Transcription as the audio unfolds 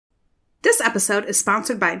This episode is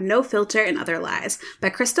sponsored by No Filter and Other Lies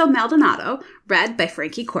by Crystal Maldonado, read by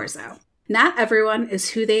Frankie Corzo. Not everyone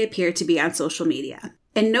is who they appear to be on social media.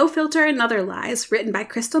 In No Filter and Other Lies, written by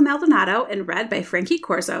Crystal Maldonado and read by Frankie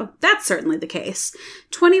Corzo, that's certainly the case.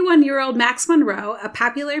 21-year-old Max Monroe, a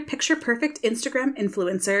popular picture-perfect Instagram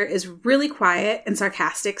influencer, is really quiet and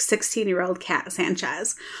sarcastic 16-year-old Kat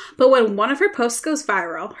Sanchez. But when one of her posts goes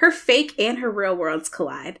viral, her fake and her real worlds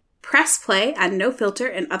collide. Press play on No Filter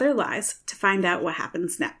and Other Lies to find out what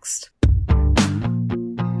happens next.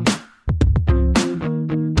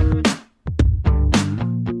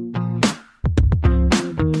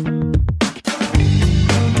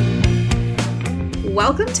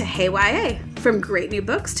 Welcome to Hey YA. From great new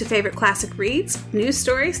books to favorite classic reads, news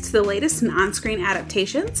stories to the latest in on-screen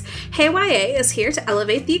adaptations, Hey YA is here to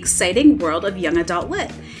elevate the exciting world of young adult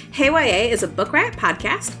lit. Hey YA is a Book Riot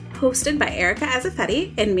podcast hosted by Erica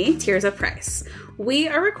Azaffetti and me, Tirza Price. We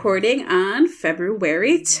are recording on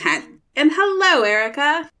February 10th. And hello,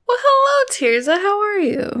 Erica. Well, hello, Tirza. How are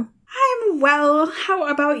you? I'm well. How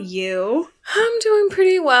about you? I'm doing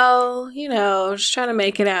pretty well. Just trying to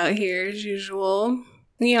make it out here as usual.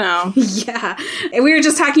 Yeah. And we were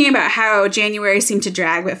just talking about how January seemed to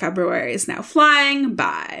drag, but February is now flying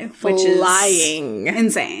by, which is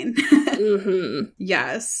insane. Mm-hmm.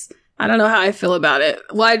 Yes. I don't know how I feel about it.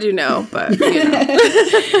 Well, I do know, but,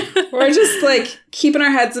 We're just, keeping our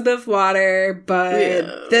heads above water,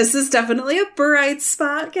 but This is definitely a bright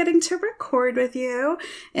spot getting to record with you.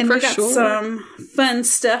 And we got some fun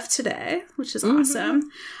stuff today, which is awesome.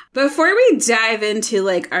 Before we dive into,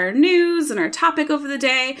 our news and our topic of the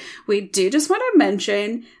day, we do just want to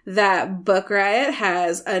mention that Book Riot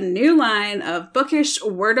has a new line of bookish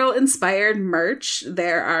Wordle-inspired merch.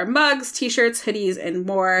 There are mugs, t-shirts, hoodies, and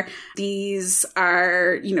more. These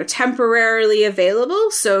are, temporarily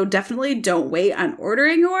available, so definitely don't wait on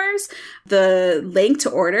ordering yours. The link to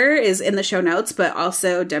order is in the show notes, but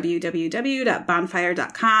also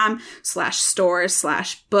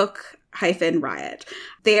www.bonfire.com/store/book-riot.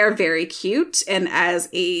 They are very cute, and as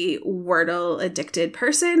a Wordle addicted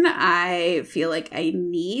person, I feel like I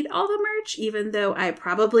need all the merch, even though I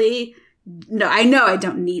know I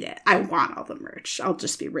don't need it. I want all the merch. I'll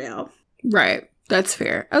just be real. Right. That's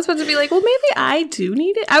fair. I was about to be like, well, maybe I do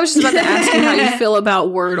need it. I was just about to ask you how you feel about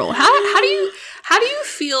Wordle. How do you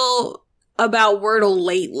feel about Wordle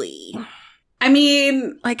lately? I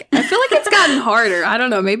mean, I feel like it's gotten harder. I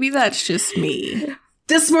don't know. Maybe that's just me.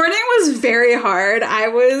 This morning was very hard.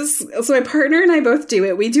 So my partner and I both do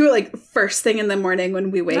it. We do it first thing in the morning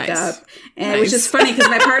when we wake up. And which is funny because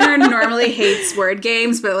my partner normally hates word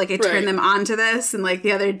games, but I turned them on to this. And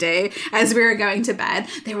the other day, as we were going to bed,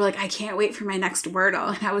 they were like, I can't wait for my next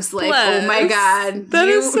Wordle. And I was like, oh my God. That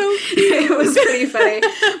is so cute. It was pretty funny.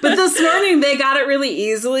 But this morning they got it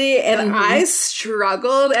really easily and I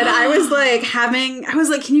struggled. And I was like, can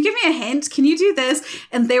you give me a hint? Can you do this?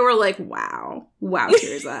 And they were like, wow,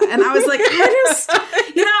 Tirza. And I was like,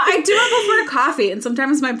 I do it before coffee, and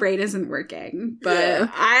sometimes my brain isn't working. But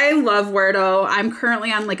I love Wordle. I'm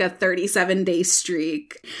currently on a 37-day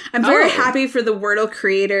streak. I'm very happy for the Wordle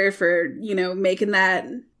creator for, making that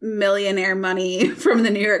millionaire money from the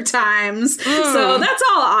New York Times. So that's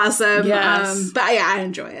all awesome. Yes. But yeah, I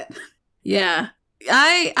enjoy it. Yeah.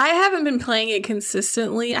 I haven't been playing it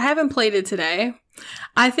consistently. I haven't played it today.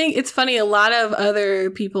 I think it's funny, a lot of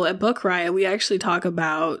other people at Book Riot, we actually talk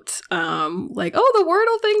about, the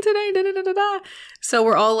Wordle thing today, da-da-da-da-da. So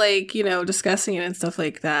we're all, discussing it and stuff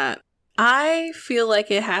like that. I feel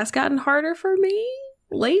like it has gotten harder for me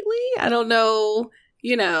lately. I don't know,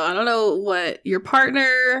 I don't know what your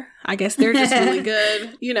partner, I guess they're just really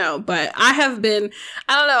good, but I have been,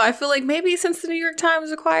 I don't know, I feel like maybe since the New York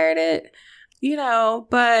Times acquired it,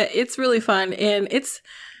 but it's really fun. And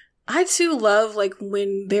I too love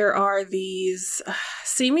when there are these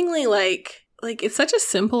seemingly it's such a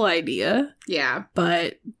simple idea. Yeah.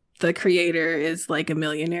 But the creator is a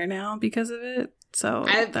millionaire now because of it. So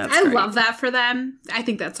I love that for them. I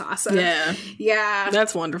think that's awesome. Yeah. Yeah.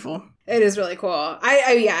 That's wonderful. It is really cool.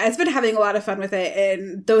 It's been having a lot of fun with it.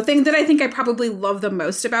 And the thing that I think I probably love the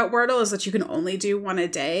most about Wordle is that you can only do one a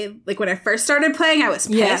day. When I first started playing, I was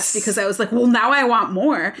pissed because I was like, well, now I want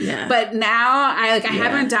more. Yeah. But now I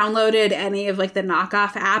haven't downloaded any of the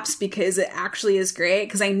knockoff apps because it actually is great.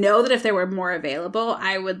 Because I know that if there were more available,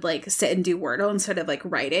 I would sit and do Wordle instead of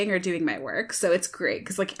writing or doing my work. So it's great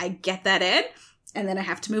because I get that in and then I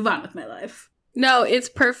have to move on with my life. No, it's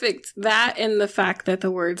perfect. That and the fact that the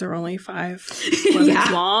words are only 5 letters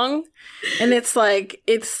long. And it's those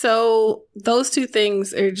two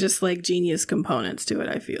things are just genius components to it,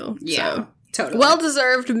 I feel. Yeah, so, totally.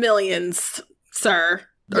 Well-deserved millions, sir.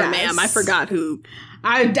 or ma'am. I forgot who.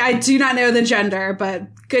 I do not know the gender, but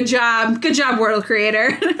good job, world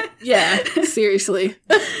creator. Yeah, seriously.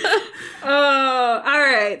 Oh, all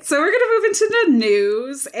right. So we're gonna move into the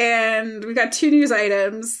news, and we've got 2 news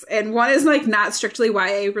items, and one is like not strictly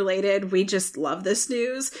YA related. We just love this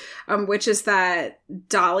news, which is that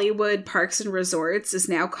Dollywood Parks and Resorts is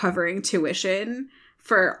now covering tuition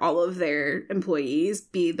for all of their employees,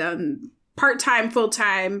 be them part-time,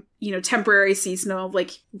 full-time, temporary, seasonal.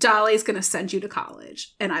 Like, Dolly's gonna send you to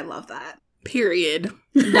college, and I love that. Period.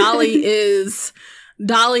 Dolly is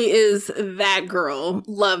that girl.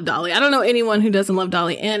 Love Dolly. I don't know anyone who doesn't love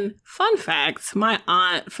Dolly. And fun fact, my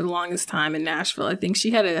aunt for the longest time in Nashville, I think she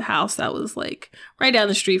had a house that was like right down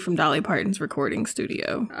the street from Dolly Parton's recording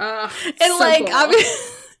studio. And so like, cool. I mean,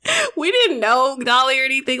 we didn't know Dolly or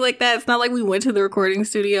anything like that. It's not like we went to the recording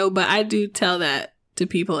studio, but I do tell that to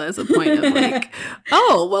people as a point of like,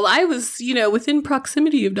 oh, well, I was, within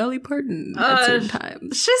proximity of Dolly Parton at certain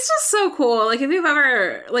times. She's just so cool. Like, if you've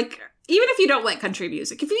ever, like, even if you don't like country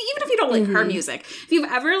music, even if you don't like her music, if you've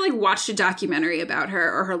ever like watched a documentary about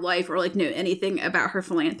her or her life or like knew anything about her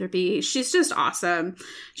philanthropy, she's just awesome.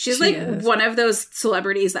 She is one of those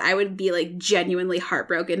celebrities that I would be like genuinely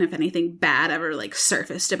heartbroken if anything bad ever like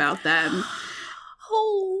surfaced about them.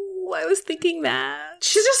 Oh, I was thinking that.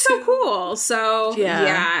 She's just so cool. So,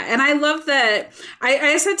 yeah. And I love that.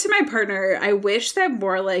 I said to my partner, I wish that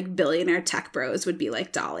more like billionaire tech bros would be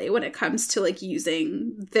like Dolly when it comes to like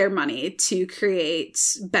using their money to create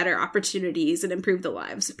better opportunities and improve the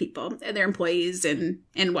lives of people and their employees and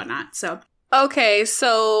whatnot. So. Okay,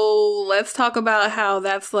 so let's talk about how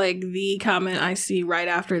that's like the comment I see right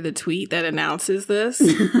after the tweet that announces this.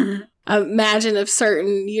 Imagine if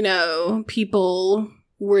certain, people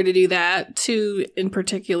were to do that, 2 in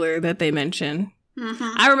particular that they mention.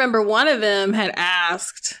 Mm-hmm. I remember one of them had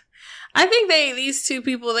asked, I think these 2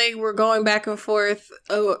 people, they were going back and forth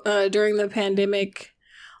during the pandemic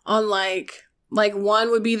on like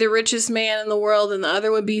one would be the richest man in the world and the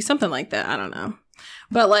other would be something like that. I don't know.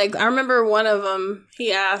 But like, I remember one of them,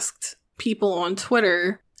 he asked people on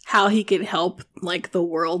Twitter how he could help like the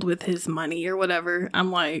world with his money or whatever.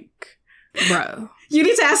 I'm like, bro. You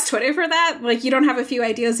need to ask Twitter for that? Like, you don't have a few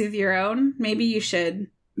ideas of your own? Maybe you should.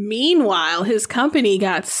 Meanwhile, his company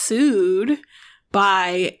got sued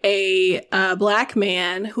by a black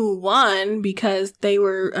man who won because they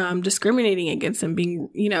were discriminating against him, being,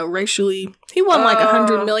 racially. He won like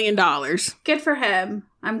 $100 million. Good for him.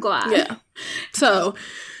 I'm glad. Yeah. So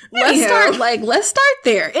let's start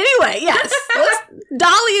there. Anyway, yes.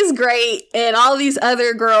 Dolly is great, and all these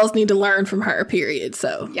other girls need to learn from her, period.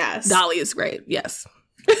 So, yes. Dolly is great. Yes.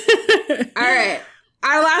 All right.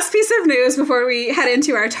 Our last piece of news before we head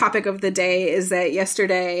into our topic of the day is that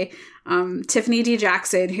yesterday, Tiffany D.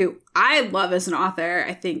 Jackson, who I love as an author,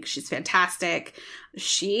 I think she's fantastic,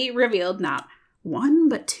 she revealed not 1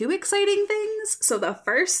 but 2 exciting things. So the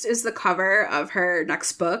first is the cover of her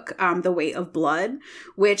next book, The Weight of Blood,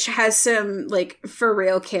 which has some like for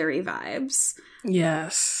real Carrie vibes.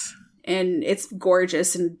 Yes. And it's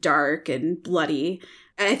gorgeous and dark and bloody.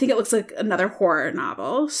 And I think it looks like another horror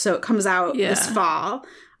novel. So it comes out this fall.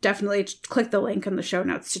 Definitely click the link in the show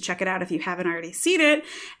notes to check it out if you haven't already seen it.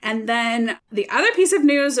 And then the other piece of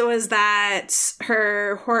news was that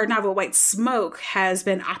her horror novel, White Smoke, has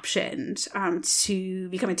been optioned to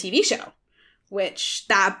become a TV show, which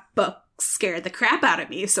that book scared the crap out of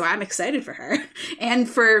me. So I'm excited for her. And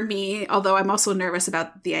for me, although I'm also nervous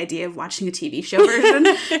about the idea of watching a TV show version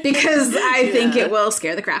because I think it will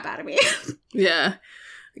scare the crap out of me. Yeah.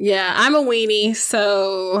 Yeah, I'm a weenie,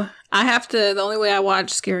 so I have to, the only way I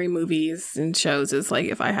watch scary movies and shows is like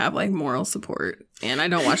if I have like moral support, and I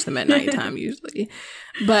don't watch them at nighttime usually.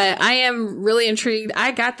 But I am really intrigued.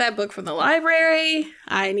 I got that book from the library.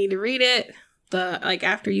 I need to read it.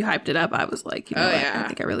 After you hyped it up, I was like, I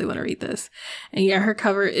think I really want to read this. And yeah, her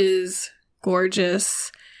cover is gorgeous.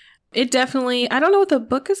 It definitely, I don't know what the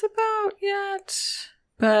book is about yet,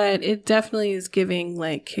 but it definitely is giving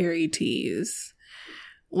like Carrie tease.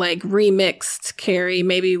 Like remixed Carrie,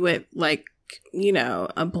 maybe with like,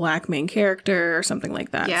 a black main character or something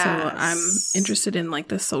like that. Yes. So I'm interested in like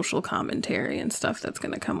the social commentary and stuff that's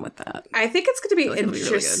going to come with that. I think it's going to be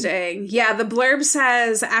interesting. Really, yeah, the blurb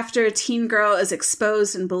says, after a teen girl is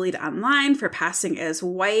exposed and bullied online for passing as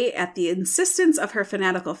white at the insistence of her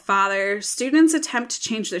fanatical father, students attempt to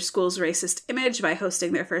change their school's racist image by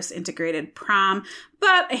hosting their first integrated prom.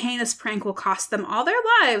 But a heinous prank will cost them all their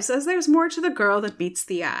lives, as there's more to the girl that meets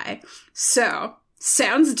the eye. So,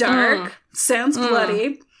 sounds dark, sounds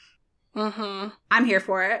bloody. Mm-hmm. I'm here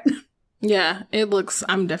for it. Yeah,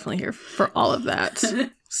 I'm definitely here for all of that.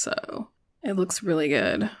 So, It looks really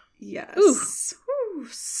good. Yes. Ooh.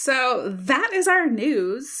 So that is our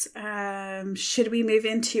news. Should we move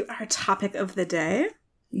into our topic of the day?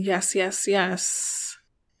 Yes.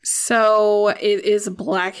 So it is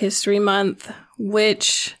Black History Month,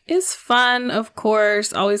 which is fun, of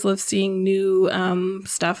course. Always love seeing new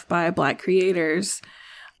stuff by Black creators,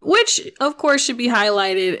 which, of course, should be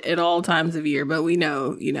highlighted at all times of year. But we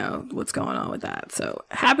know, what's going on with that. So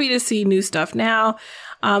happy to see new stuff now.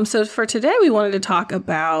 So for today, we wanted to talk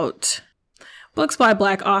about books by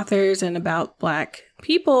Black authors and about Black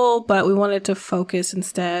people, but we wanted to focus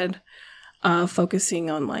instead focusing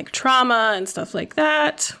on like trauma and stuff like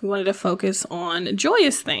that. We wanted to focus on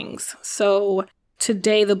joyous things. So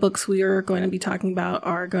today the books we are going to be talking about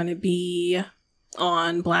are going to be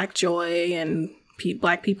on Black joy and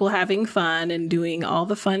Black people having fun and doing all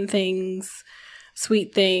the fun things,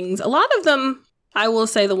 sweet things. A lot of them, I will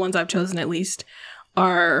say the ones I've chosen at least,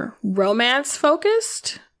 are romance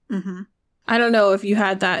focused. Mm-hmm. I don't know if you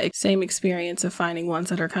had that same experience of finding ones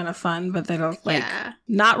that are kind of fun, but that are like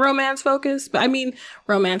not romance focused. But I mean,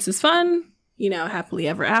 romance is fun, happily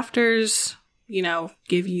ever afters,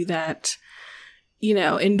 give you that,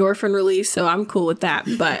 endorphin release. So I'm cool with that.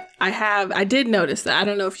 But I did notice that. I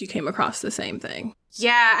don't know if you came across the same thing.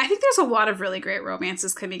 Yeah, I think there's a lot of really great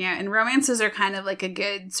romances coming out. And romances are kind of like a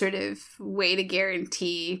good sort of way to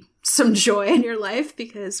guarantee some joy in your life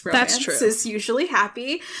because romance is usually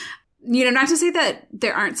happy. Not to say that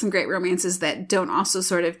there aren't some great romances that don't also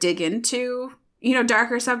sort of dig into,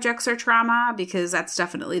 darker subjects or trauma, because that's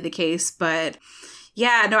definitely the case. But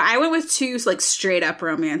yeah, no, I went with two like straight up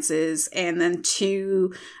romances and then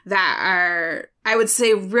two that are, I would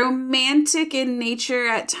say, romantic in nature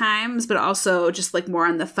at times, but also just like more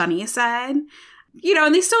on the funny side.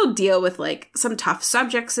 And they still deal with like some tough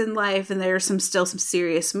subjects in life, and there's still some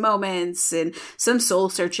serious moments and some soul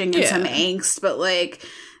searching and some angst, but like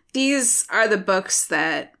these are the books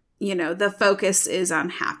that, the focus is on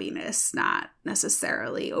happiness, not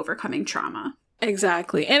necessarily overcoming trauma.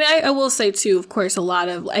 Exactly. And I will say, too, of course, a lot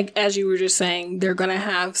of, like, as you were just saying, they're going to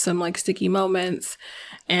have some, like, sticky moments,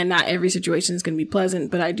 and not every situation is going to be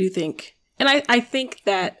pleasant. But I do think, and I think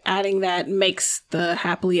that adding that makes the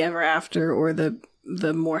happily ever after or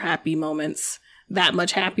the more happy moments that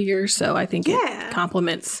much happier. So I think it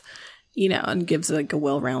complements, and gives, like, a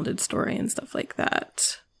well-rounded story and stuff like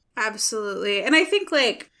that. Absolutely. And I think,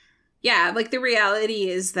 like, the reality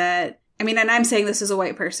is that, and I'm saying this as a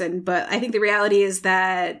white person, but I think the reality is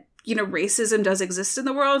that, racism does exist in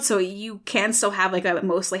the world. So you can still have, like, a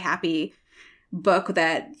mostly happy book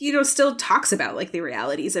that, still talks about, like, the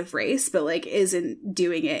realities of race, but, like, isn't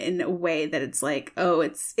doing it in a way that it's like, oh,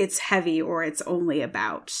 it's heavy or it's only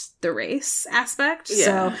about the race aspect. Yeah.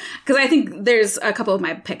 So, because I think there's a couple of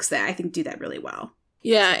my picks that I think do that really well.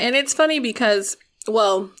 Yeah. And it's funny because,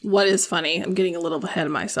 well, what is funny? I'm getting a little ahead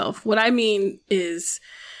of myself. What I mean is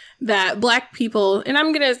that Black people, and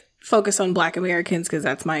I'm going to focus on Black Americans because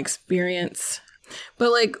that's my experience.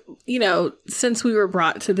 But like, since we were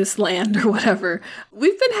brought to this land or whatever,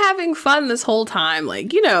 we've been having fun this whole time.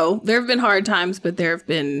 Like, there have been hard times, but there have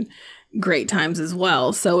been great times as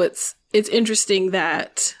well. So it's interesting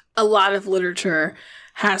that a lot of literature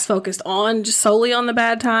has focused on just solely on the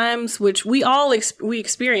bad times, which we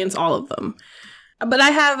experience all of them. But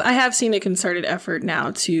I have seen a concerted effort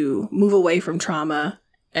now to move away from trauma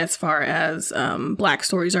as far as Black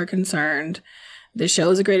stories are concerned. This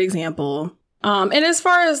show is a great example. And as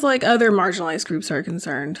far as like other marginalized groups are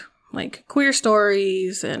concerned, like queer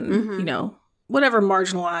stories and, whatever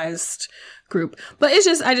marginalized group. But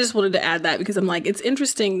I just wanted to add that because I'm like, it's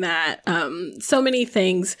interesting that so many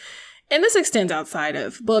things, and this extends outside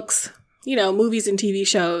of books, movies and TV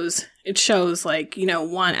shows, it shows like,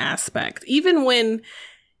 one aspect, even when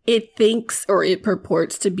it thinks or it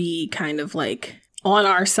purports to be kind of like on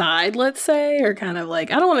our side, let's say, or kind of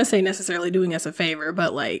like, I don't want to say necessarily doing us a favor,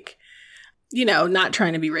 but like, not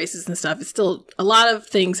trying to be racist and stuff. It's still, a lot of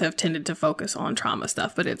things have tended to focus on trauma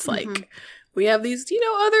stuff, but it's like, we have these,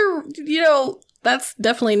 other, that's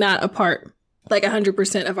definitely not a part, like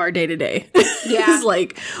 100% of our day to day. Yeah. It's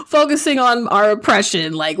like focusing on our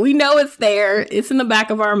oppression. Like we know it's there. It's in the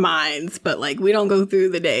back of our minds, but like we don't go through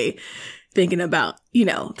the day thinking about,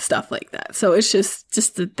 stuff like that. So it's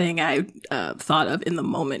just the thing I thought of in the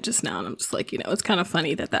moment just now. And I'm just like, it's kind of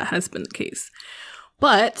funny that has been the case.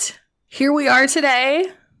 But here we are today,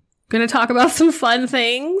 going to talk about some fun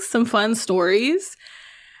things, some fun stories.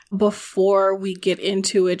 Before we get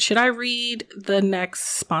into it, should I read the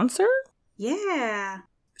next sponsor? Yeah.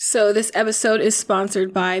 So this episode is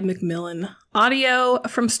sponsored by Macmillan Audio.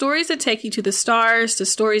 From stories that take you to the stars, to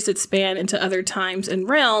stories that span into other times and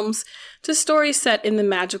realms, to stories set in the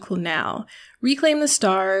magical now. Reclaim the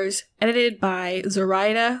Stars, edited by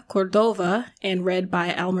Zoraida Cordova and read by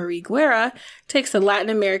Almarie Guerra, takes the Latin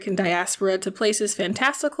American diaspora to places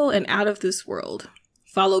fantastical and out of this world.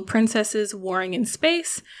 Follow princesses warring in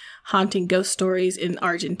space, haunting ghost stories in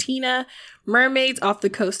Argentina, mermaids off the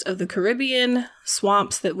coast of the Caribbean,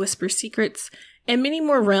 swamps that whisper secrets, and many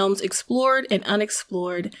more realms explored and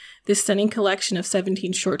unexplored. This stunning collection of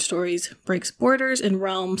 17 short stories breaks borders and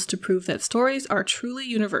realms to prove that stories are truly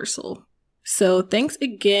universal. So thanks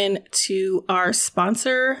again to our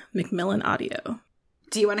sponsor, Macmillan Audio.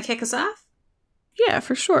 Do you want to kick us off? Yeah,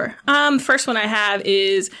 for sure. First one I have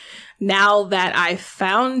is Now That I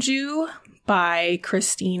Found You by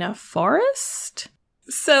Christina Forrest.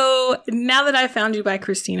 So Now That I Found You by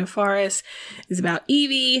Christina Forrest is about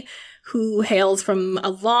Evie, who hails from a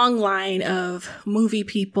long line of movie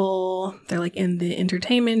people. They're like in the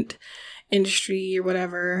entertainment industry or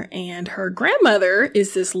whatever. And her grandmother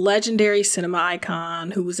is this legendary cinema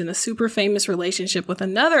icon who was in a super famous relationship with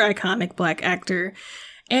another iconic Black actor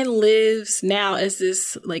and lives now as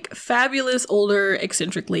this like fabulous older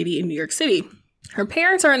eccentric lady in New York City. Her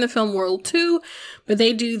parents are in the film world too, but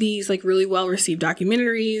they do these like really well-received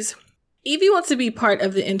documentaries. Evie wants to be part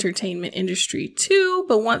of the entertainment industry too,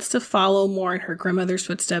 but wants to follow more in her grandmother's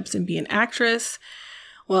footsteps and be an actress.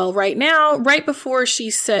 Well, right now, right before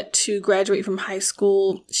she's set to graduate from high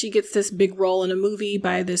school, she gets this big role in a movie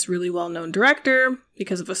by this really well-known director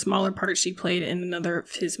because of a smaller part she played in another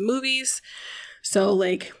of his movies. So,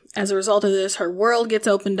 like, as a result of this, her world gets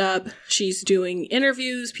opened up. She's doing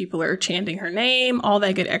interviews. People are chanting her name, all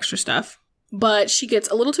that good extra stuff. But she gets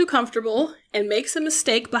a little too comfortable and makes a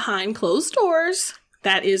mistake behind closed doors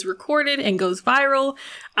that is recorded and goes viral.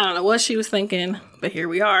 I don't know what she was thinking, but here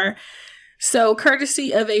we are. So,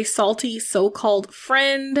 courtesy of a salty so-called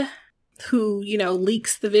friend who,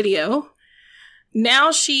 leaks the video,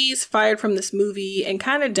 now she's fired from this movie and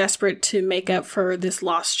kind of desperate to make up for this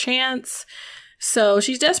lost chance. So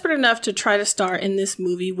she's desperate enough to try to star in this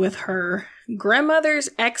movie with her grandmother's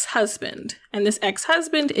ex-husband. And this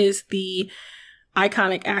ex-husband is the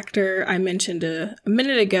iconic actor I mentioned a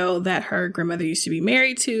minute ago that her grandmother used to be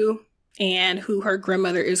married to and who her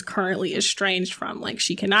grandmother is currently estranged from. Like,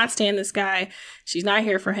 she cannot stand this guy. She's not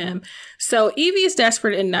here for him. So Evie is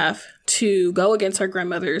desperate enough to go against her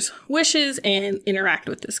grandmother's wishes and interact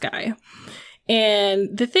with this guy.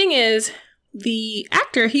 And the thing is, the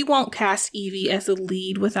actor, he won't cast Evie as a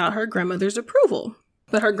lead without her grandmother's approval.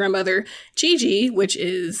 But her grandmother, Gigi, which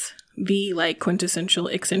is the like quintessential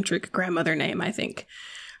eccentric grandmother name, I think.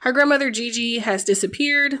 Her grandmother, Gigi, has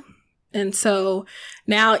disappeared. And so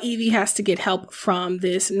now Evie has to get help from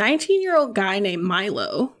this 19-year-old guy named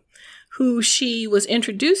Milo, who she was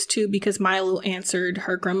introduced to because Milo answered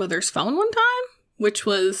her grandmother's phone one time, which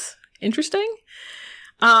was interesting.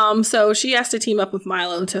 So she has to team up with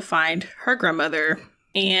Milo to find her grandmother.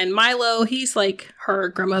 And Milo, he's like her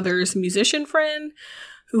grandmother's musician friend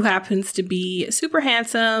who happens to be super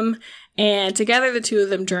handsome. And together, the two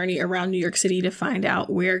of them journey around New York City to find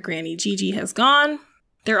out where Granny Gigi has gone.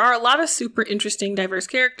 There are a lot of super interesting, diverse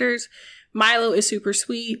characters. Milo is super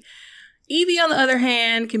sweet. Evie, on the other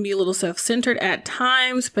hand, can be a little self-centered at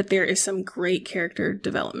times, but there is some great character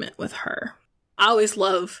development with her. I always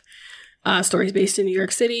love stories based in New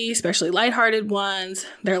York City, especially lighthearted ones.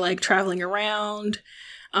 They're like traveling around,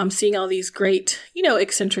 seeing all these great,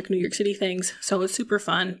 eccentric New York City things. So it's super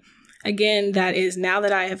fun. Again, that is Now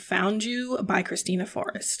That I Have Found You by Christina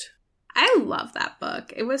Forrest. I love that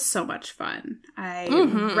book. It was so much fun. I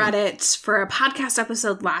read it for a podcast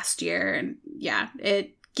episode last year. And yeah,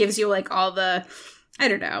 it gives you like all the, I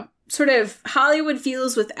don't know, sort of Hollywood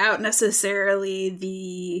feels without necessarily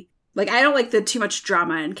the, like, I don't like the too much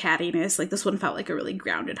drama and cattiness. Like, this one felt like a really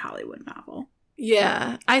grounded Hollywood novel.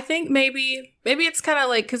 Yeah, I think maybe it's kind of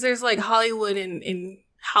like, because there's like Hollywood in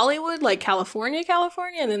Hollywood, like California,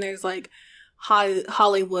 and then there's like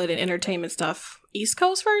Hollywood and entertainment stuff, East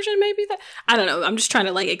Coast version, maybe that. I don't know. I'm just trying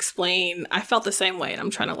to like explain. I felt the same way, and I'm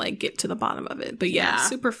trying to like get to the bottom of it. But yeah,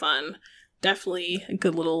 super fun. Definitely a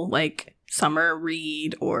good little like summer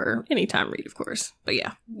read or anytime read, of course. But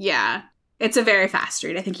yeah. Yeah. It's a very fast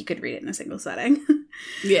read. I think you could read it in a single setting.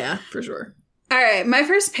 Yeah, for sure. All right, my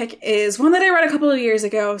first pick is one that I read a couple of years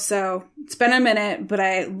ago, so it's been a minute, but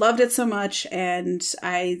I loved it so much, and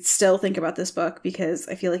I still think about this book because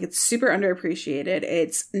I feel like it's super underappreciated.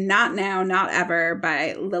 It's Not Now, Not Ever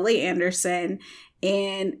by Lily Anderson,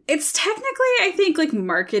 And it's technically, I think, like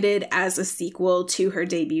marketed as a sequel to her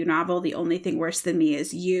debut novel, The Only Thing Worse Than Me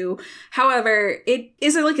Is You. However, it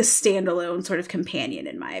isn't like a standalone sort of companion,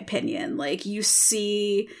 in my opinion. Like, you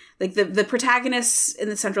see, like the protagonists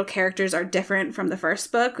and the central characters are different from the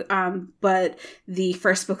first book, but the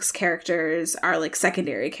first book's characters are like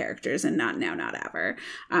secondary characters and Not Now, Not Ever.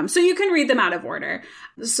 So you can read them out of order.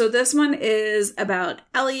 So this one is about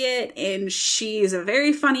Elliot, and she's a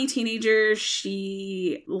very funny teenager.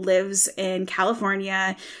 She lives in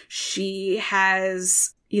California. She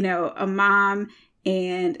has, you know, a mom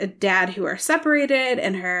and a dad who are separated,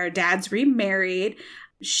 and her dad's remarried.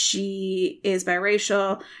 She is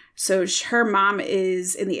biracial. So her mom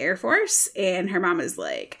is in the Air Force, and her mom is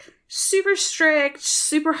like super strict,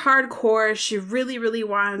 super hardcore. She really, really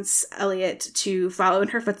wants Elliot to follow in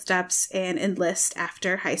her footsteps and enlist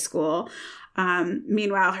after high school.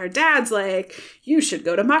 Meanwhile, her dad's like, you should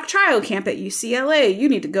go to mock trial camp at UCLA. You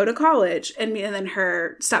need to go to college. And then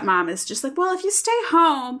her stepmom is just like, well, if you stay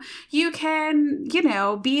home, you can, you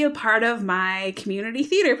know, be a part of my community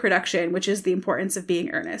theater production, which is The Importance of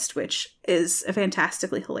Being Earnest, which is a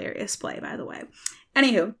fantastically hilarious play, by the way.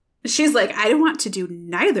 Anywho, she's like, I don't want to do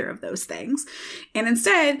neither of those things. And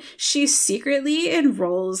instead, she secretly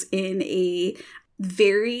enrolls in a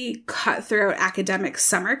very cutthroat academic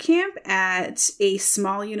summer camp at a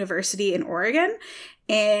small university in Oregon.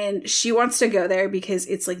 And she wants to go there because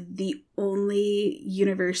it's like the only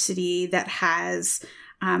university that has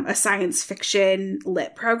a science fiction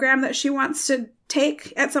lit program that she wants to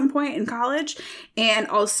take at some point in college. And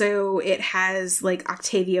also it has like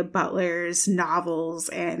Octavia Butler's novels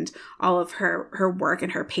and all of her work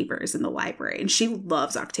and her papers in the library. And she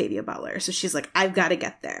loves Octavia Butler. So she's like, I've got to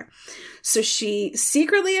get there. So she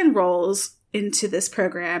secretly enrolls into this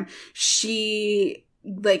program. She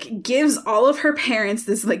like gives all of her parents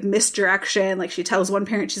this like misdirection. Like she tells one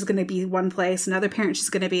parent she's going to be one place, another parent she's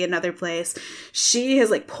going to be another place. She has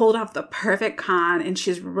like pulled off the perfect con, and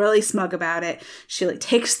she's really smug about it. She like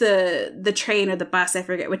takes the train or the bus, I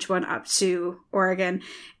forget which one, up to Oregon,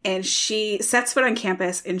 and she sets foot on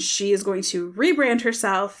campus, and she is going to rebrand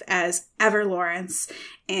herself as Ever Lawrence.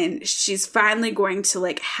 And she's finally going to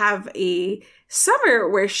like have a summer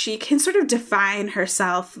where she can sort of define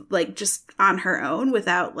herself like just on her own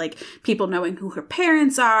without like people knowing who her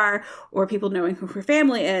parents are or people knowing who her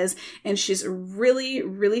family is. And she's really,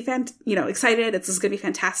 really excited. It's going to be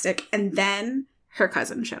fantastic. And then her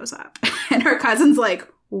cousin shows up, and her cousin's like,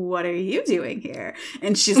 what are you doing here?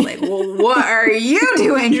 And she's like, well, what are you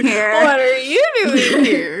doing here? What are you doing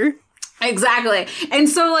here? Exactly. And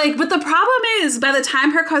so like, but the problem is by the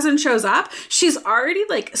time her cousin shows up, she's already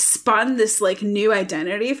like spun this like new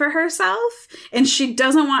identity for herself. And she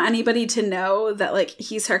doesn't want anybody to know that like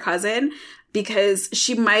he's her cousin, because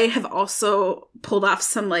she might have also pulled off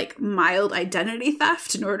some like mild identity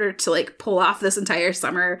theft in order to like pull off this entire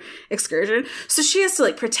summer excursion. So she has to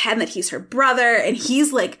like pretend that he's her brother, and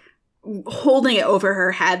he's like holding it over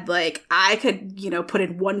her head like, I could, you know, put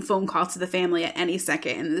in one phone call to the family at any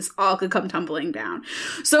second and this all could come tumbling down.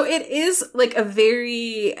 So it is like a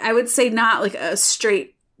very, I would say not like a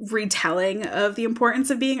straight retelling of The Importance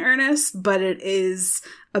of Being Earnest, but it is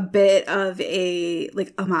a bit of a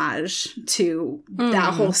like homage to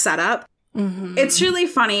that whole setup. Mm-hmm. It's really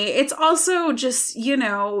funny. It's also just, you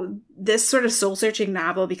know, this sort of soul-searching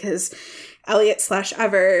novel because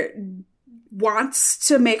Elliot/Ever wants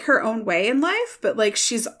to make her own way in life, but like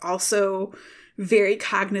she's also very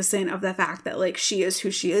cognizant of the fact that like she is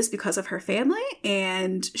who she is because of her family,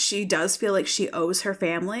 and she does feel like she owes her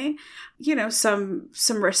family, you know, some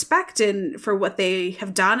respect for what they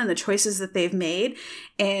have done and the choices that they've made.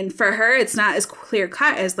 And for her, it's not as clear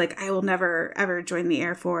cut as like, I will never ever join the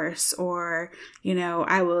Air Force, or, you know,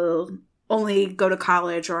 I will only go to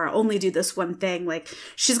college or only do this one thing. Like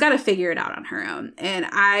she's got to figure it out on her own. And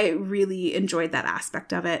I really enjoyed that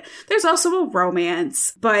aspect of it. There's also a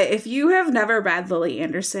romance, but if you have never read Lily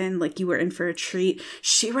Anderson, like you were in for a treat.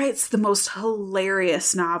 She writes the most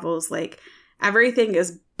hilarious novels. Like everything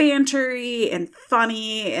is bantery and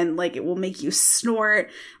funny, and like it will make you snort,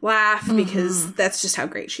 laugh, because that's just how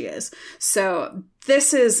great she is. So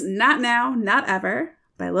this is Not Now, Not Ever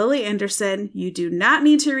by Lily Anderson. You do not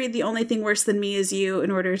need to read The Only Thing Worse Than Me Is You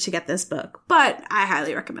in order to get this book, but I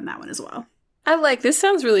highly recommend that one as well. This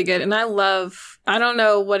sounds really good. And I don't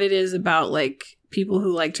know what it is about like people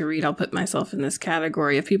who like to read. I'll put myself in this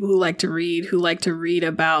category of people who like to read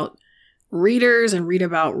about readers and read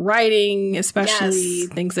about writing, especially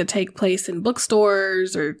things that take place in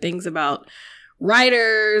bookstores or things about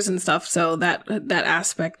writers and stuff. So that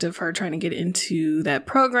aspect of her trying to get into that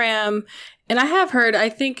program. And I have heard, I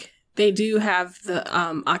think they do have the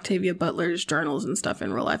Octavia Butler's journals and stuff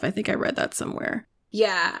in real life. I think I read that somewhere.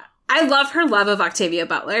 Yeah. I love her love of Octavia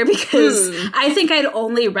Butler because I think I'd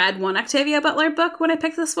only read one Octavia Butler book when I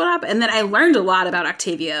picked this one up. And then I learned a lot about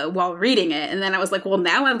Octavia while reading it. And then I was like, well,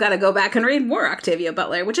 now I've got to go back and read more Octavia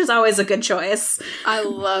Butler, which is always a good choice. I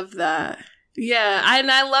love that. Yeah. And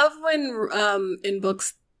I love when in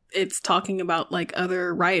books it's talking about like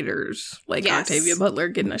other writers, like Octavia Butler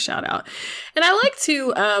getting a shout out. And I like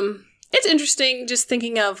to, it's interesting just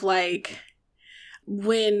thinking of like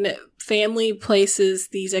when family places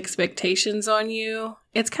these expectations on you.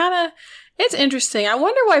 It's interesting. I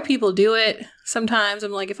wonder why people do it sometimes.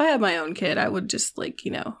 I'm like, if I had my own kid, I would just like,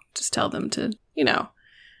 just tell them to,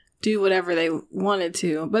 do whatever they wanted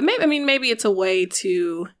to. But maybe it's a way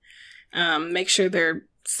to make sure they're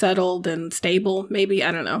settled and stable. Maybe,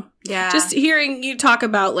 I don't know. Yeah. Just hearing you talk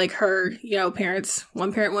about like her, parents,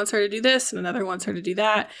 one parent wants her to do this and another wants her to do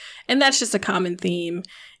that. And that's just a common theme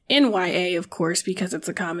in YA, of course, because it's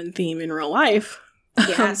a common theme in real life.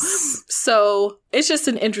 Yes. So it's just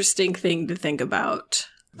an interesting thing to think about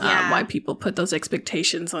why people put those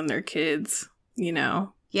expectations on their kids,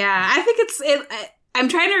 Yeah, I think I'm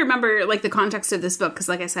trying to remember like the context of this book because,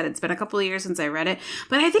 like I said, it's been a couple of years since I read it.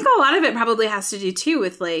 But I think a lot of it probably has to do too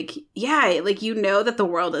with like, like that the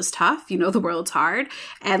world is tough. The world's hard,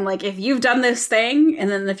 and like if you've done this thing, and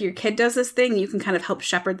then if your kid does this thing, you can kind of help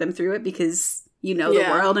shepherd them through it because the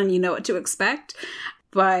world and you know what to expect.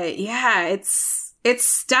 But yeah,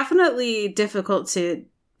 it's definitely difficult to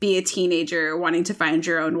be a teenager wanting to find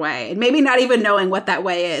your own way and maybe not even knowing what that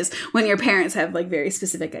way is when your parents have like very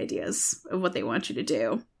specific ideas of what they want you to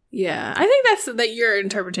do. Yeah, I think that your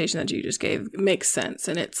interpretation that you just gave makes sense.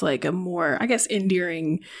 And it's like a more, I guess,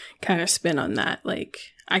 endearing kind of spin on that. Like,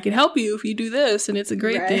 I can help you if you do this, and it's a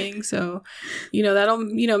great thing. So, that'll,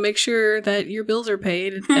 make sure that your bills are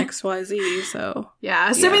paid, X, Y, Z. So, yeah,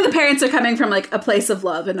 assuming the parents are coming from like a place of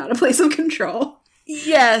love and not a place of control.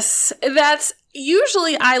 Yes, that's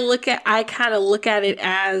usually I kind of look at it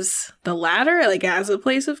as the latter, like as a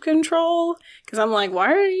place of control. Because I'm like,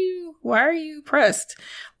 why are you pressed?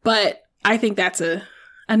 But I think that's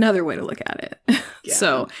another way to look at it. Yeah.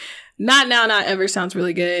 So, Not Now, Not Ever sounds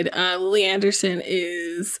really good. Lily Anderson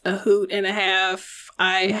is a hoot and a half.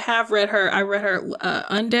 I have read her. I read her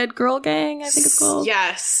Undead Girl Gang, I think it's called.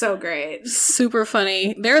 Yes, so great. Super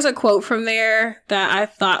funny. There's a quote from there that I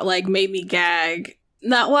thought like made me gag.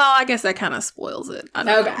 I guess that kind of spoils it. I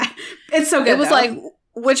don't know. It's so good. It was like,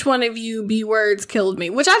 which one of you B words killed me?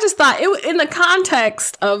 Which I just thought, in the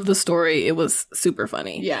context of the story, it was super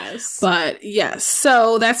funny. Yes. But yes,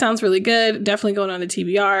 so that sounds really good. Definitely going on to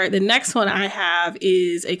TBR. The next one I have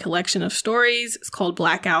is a collection of stories. It's called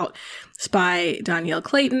Blackout. It's by Danielle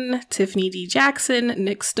Clayton, Tiffany D. Jackson,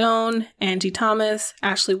 Nick Stone, Angie Thomas,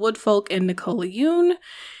 Ashley Woodfolk, and Nicola Yoon.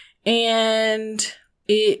 And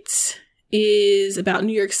it is about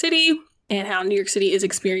New York City and how New York City is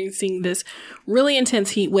experiencing this really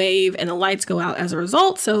intense heat wave and the lights go out as a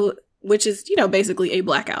result. So, which is, basically a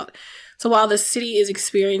blackout. So while the city is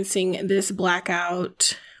experiencing this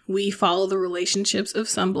blackout, we follow the relationships of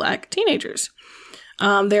some Black teenagers.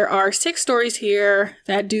 There are 6 stories here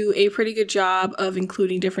that do a pretty good job of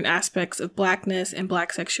including different aspects of Blackness and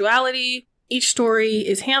Black sexuality. Each story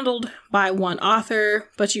is handled by one author,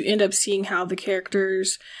 but you end up seeing how the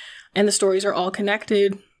characters and the stories are all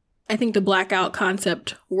connected. I think the blackout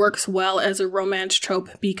concept works well as a romance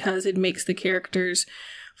trope because it makes the characters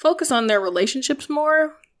focus on their relationships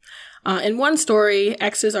more. In one story,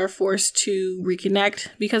 exes are forced to reconnect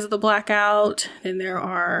because of the blackout. Then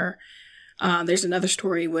there's another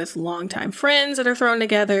story with longtime friends that are thrown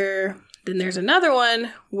together. Then there's another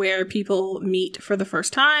one where people meet for the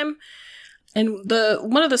first time. And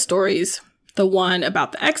one of the stories, the one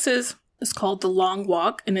about the exes, is called The Long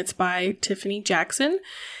Walk, and it's by Tiffany Jackson.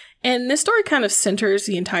 And this story kind of centers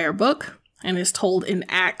the entire book and is told in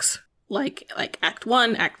acts, like Act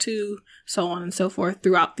 1, Act 2, so on and so forth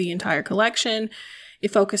throughout the entire collection.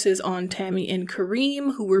 It focuses on Tammy and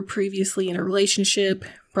Kareem, who were previously in a relationship,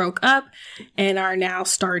 broke up, and are now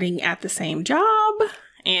starting at the same job.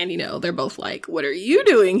 And, they're both like, what are you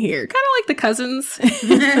doing here? Kind of like the cousins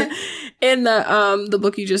in the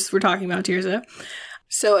book you just were talking about, Tirza.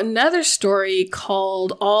 So another story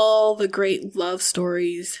called All the Great Love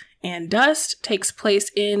Stories and Dust takes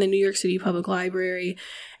place in the New York City Public Library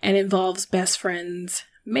and involves best friends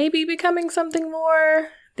maybe becoming something more.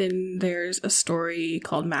 Then there's a story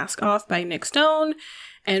called Mask Off by Nick Stone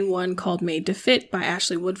and one called Made to Fit by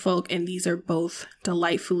Ashley Woodfolk, and these are both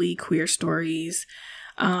delightfully queer stories.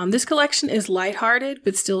 This collection is lighthearted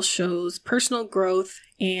but still shows personal growth,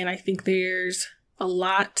 and I think there's a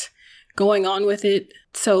lot going on with it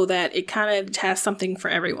so that it kind of has something for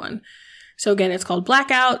everyone. So again, it's called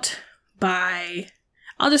Blackout by,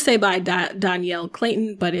 I'll just say by Dhonielle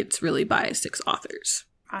Clayton, but it's really by 6 authors.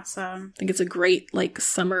 Awesome. I think it's a great like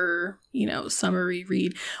summer, summery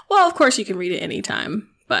read. Well, of course you can read it anytime,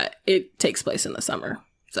 but it takes place in the summer.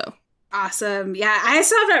 So awesome. Yeah, I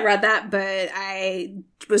still have not read that, but I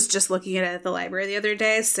was just looking at it at the library the other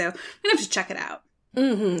day, so I'm going to have to check it out.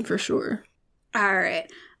 Mm-hmm, for sure. All right.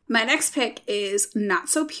 My next pick is Not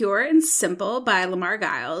So Pure and Simple by Lamar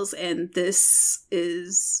Giles, and this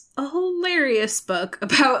is a hilarious book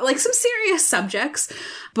about like some serious subjects,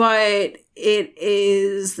 but it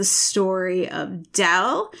is the story of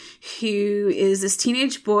Dell, who is this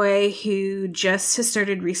teenage boy who just has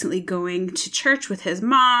started recently going to church with his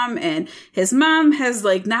mom, and his mom has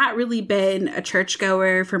like not really been a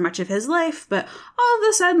churchgoer for much of his life, but all of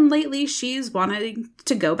a sudden lately she's wanting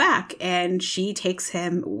to go back, and she takes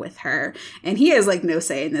him with her, and he has like no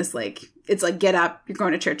say in this. Like, it's like, get up, you're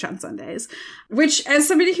going to church on Sundays. Which, as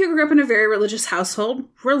somebody who grew up in a very religious household,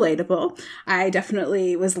 relatable. I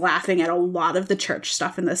definitely was laughing at a lot of the church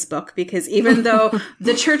stuff in this book, because even though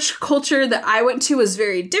the church culture that I went to was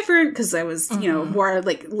very different, because I was, more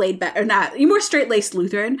like laid back, or not, more straight-laced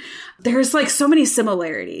Lutheran, there's like so many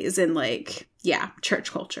similarities in like,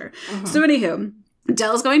 church culture. So anywho,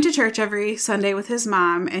 Dell's going to church every Sunday with his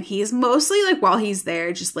mom, and he's mostly, like, while he's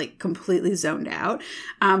there, just, like, completely zoned out.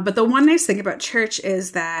 But the one nice thing about church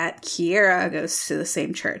is that Kiera goes to the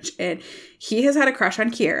same church, and he has had a crush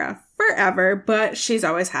on Kiera forever, but she's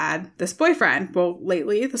always had this boyfriend. Well,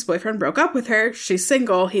 lately, this boyfriend broke up with her. She's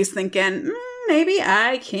single. He's thinking, maybe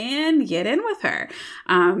I can get in with her,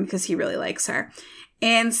 because he really likes her.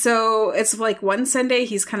 And so it's like one Sunday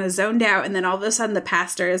he's kind of zoned out, and then all of a sudden the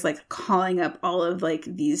pastor is like calling up all of like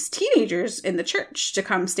these teenagers in the church to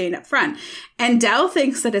come stand up front. And Dell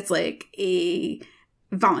thinks that it's like a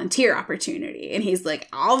volunteer opportunity. And he's like,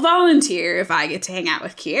 I'll volunteer if I get to hang out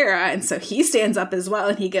with Kiera. And so he stands up as well,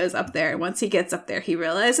 and he goes up there. And once he gets up there, he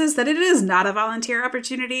realizes that it is not a volunteer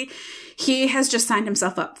opportunity. He has just signed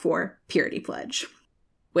himself up for Purity Pledge,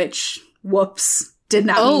 which, whoops. Did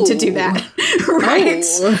not mean to do that. Right?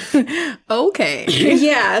 Okay.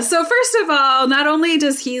 Yeah. So first of all, not only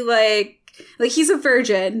does he like he's a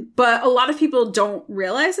virgin, but a lot of people don't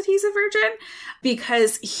realize that he's a virgin,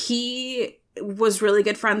 because he was really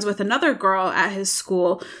good friends with another girl at his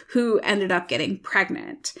school who ended up getting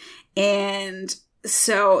pregnant. And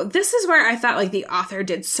so this is where I thought like the author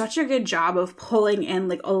did such a good job of pulling in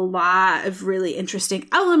like a lot of really interesting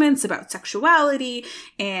elements about sexuality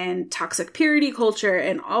and toxic purity culture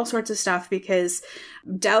and all sorts of stuff, because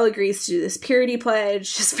Dell agrees to do this purity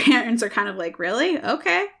pledge. His parents are kind of like, really?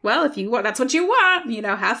 Okay, well, if you want, that's what you want,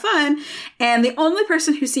 have fun. And the only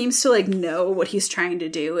person who seems to like know what he's trying to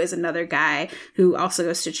do is another guy who also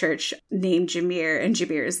goes to church named Jameer. And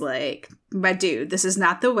Jameer is like, my dude, this is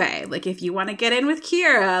not the way. Like, if you want to get in with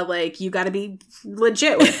Kiera, like, you got to be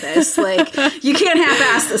legit with this. Like, you can't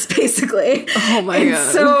half-ass this, basically. Oh my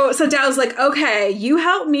God. So Dell's like, okay, you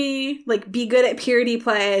help me, like, be good at Purity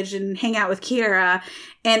Pledge and hang out with Kiera.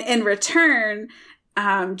 And in return,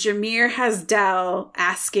 Jameer has Dell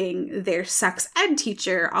asking their sex ed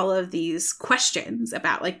teacher all of these questions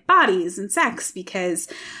about like bodies and sex, because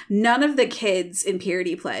none of the kids in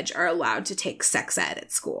Purity Pledge are allowed to take sex ed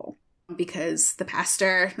at school, because the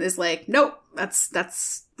pastor is like, nope,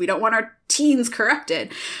 that's we don't want our teens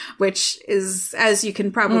corrupted, which is, as you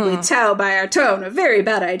can probably tell by our tone, a very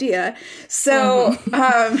bad idea. So,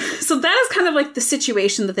 so that is kind of like the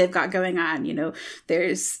situation that they've got going on.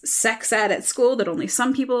 There's sex ed at school that only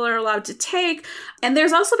some people are allowed to take. And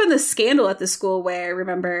there's also been this scandal at the school where,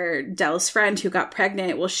 remember Dell's friend who got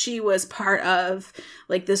pregnant? Well, she was part of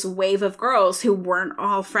like this wave of girls who weren't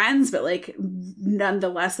all friends, but like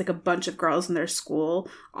nonetheless, like a bunch of girls in their school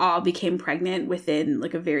all became pregnant within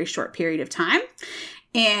like a very short period of time.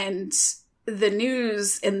 And the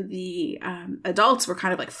news and the adults were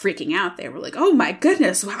kind of like freaking out. They were like, oh my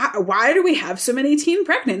goodness, why do we have so many teen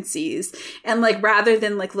pregnancies? And like, rather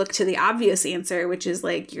than like look to the obvious answer, which is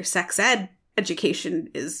like your sex ed education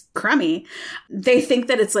is crummy, they think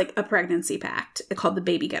that it's like a pregnancy pact called the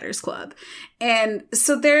Baby Getters Club. And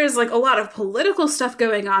so there's like a lot of political stuff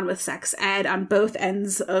going on with sex ed on both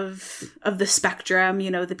ends of the spectrum.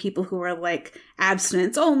 The people who are like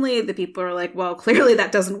abstinence only, the people who are like, well, clearly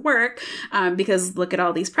that doesn't work, because look at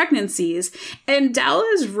all these pregnancies. And Dell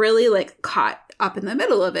is really like caught up in the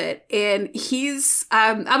middle of it. And he's,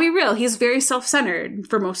 I'll be real, he's very self-centered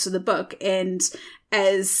for most of the book. And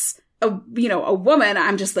as a woman,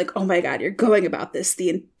 I'm just like, oh my God, you're going about this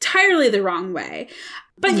entirely the wrong way.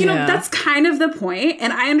 But, you know, that's kind of the point.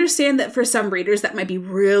 And I understand that for some readers that might be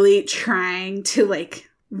really trying to like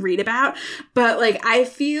read about. But like, I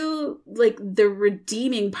feel like the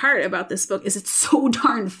redeeming part about this book is it's so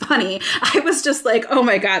darn funny. I was just like, oh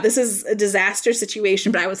my God, this is a disaster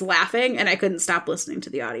situation. But I was laughing and I couldn't stop listening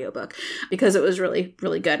to the audiobook because it was really,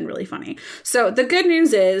 really good and really funny. So the good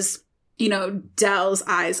news is, you know, Del's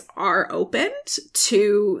eyes are opened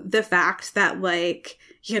to the fact that, like,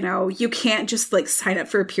 you know, you can't just like sign up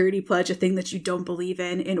for a purity pledge, a thing that you don't believe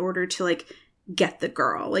in order to like get the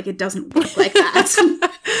girl. Like, it doesn't work like that.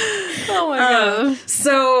 Oh my God.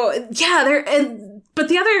 So yeah, but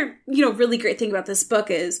the other, you know, really great thing about this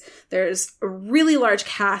book is there's a really large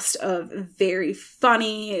cast of very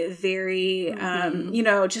funny, very, you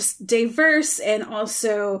know, just diverse and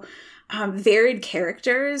also varied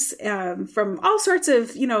characters from all sorts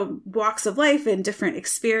of, you know, walks of life and different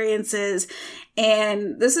experiences.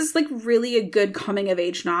 And this is like really a good coming of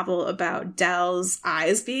age novel about Del's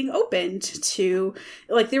eyes being opened to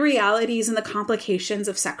like the realities and the complications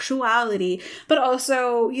of sexuality, but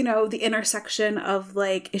also, you know, the intersection of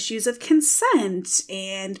like issues of consent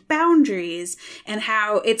and boundaries and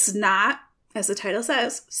how it's not, as the title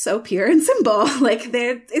says, so pure and simple. Like,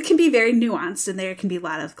 it can be very nuanced and there can be a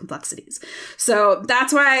lot of complexities. So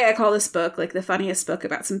that's why I call this book like the funniest book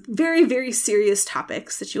about some very, very serious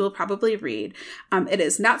topics that you will probably read. It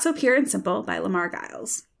is Not So Pure and Simple by Lamar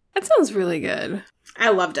Giles. That sounds really good. I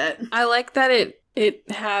loved it. I like that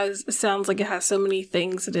sounds like it has so many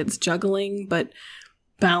things that it's juggling, but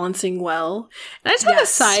balancing well. And I just have a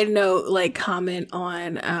side note, like, comment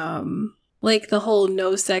on, like the whole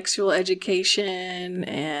no sexual education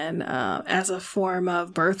and as a form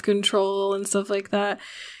of birth control and stuff like that.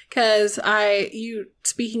 Because you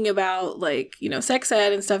speaking about like, you know, sex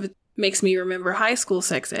ed and stuff, it makes me remember high school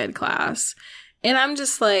sex ed class. And I'm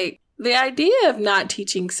just like, the idea of not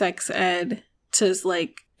teaching sex ed to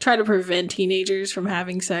like try to prevent teenagers from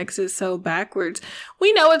having sex is so backwards.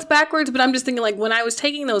 We know it's backwards, but I'm just thinking like when I was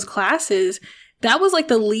taking those classes, that was like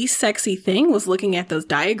the least sexy thing was looking at those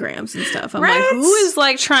diagrams and stuff. I'm like, who is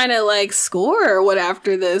like trying to like score or what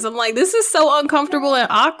after this? I'm like, this is so uncomfortable and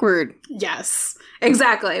awkward. Yes,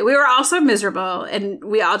 exactly. We were all so miserable and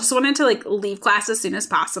we all just wanted to like leave class as soon as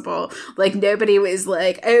possible. Like nobody was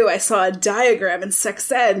like, oh, I saw a diagram in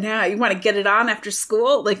sex ed. Now you want to get it on after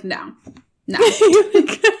school? Like, no.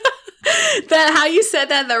 That how you said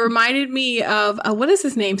that reminded me of what is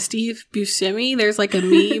his name, Steve Buscemi. There's like a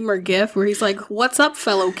meme or gif where he's like, what's up,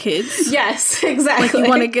 fellow kids? Yes, exactly. Like you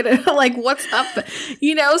want to get it like what's up,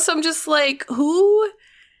 you know? So I'm just like, who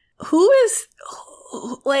is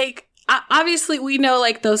like, obviously we know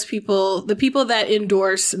like those people, the people that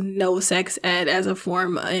endorse no sex ed as a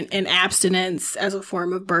form and abstinence as a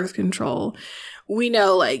form of birth control. We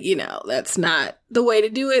know, like, you know, that's not the way to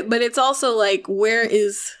do it, but it's also like, where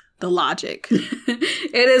is the logic?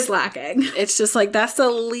 It is lacking. It's just like, that's the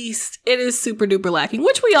least, it is super duper lacking,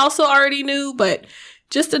 which we also already knew, but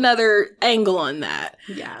just another angle on that.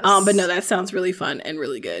 Yes. But no, that sounds really fun and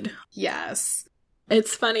really good. Yes.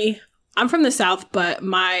 It's funny. I'm from the South, but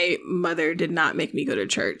my mother did not make me go to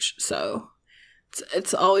church, so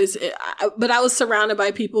it's always, but I was surrounded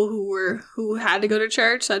by people who had to go to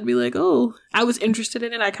church. So I'd be like, oh, I was interested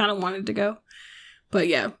in it. I kind of wanted to go, but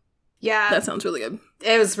yeah, that sounds really good.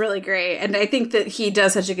 It was really great, and I think that he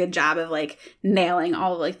does such a good job of like nailing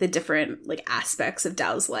all of, like the different like aspects of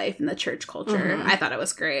Del's life and the church culture. Mm-hmm. I thought it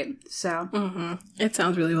was great. So it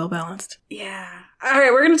sounds really well balanced. Yeah. All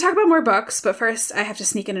right, we're going to talk about more books, but first I have to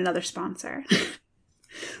sneak in another sponsor.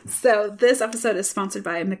 So this episode is sponsored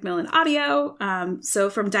by Macmillan Audio. So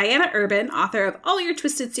from Diana Urban, author of All Your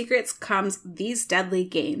Twisted Secrets, comes These Deadly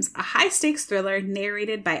Games, a high-stakes thriller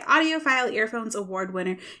narrated by Audiophile Earphones Award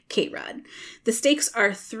winner Kate Rudd. The stakes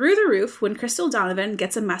are through the roof when Crystal Donovan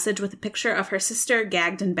gets a message with a picture of her sister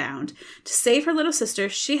gagged and bound. To save her little sister,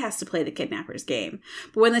 she has to play the kidnapper's game.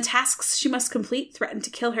 But when the tasks she must complete threaten to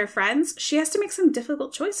kill her friends, she has to make some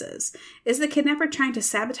difficult choices. Is the kidnapper trying to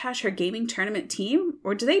sabotage her gaming tournament team?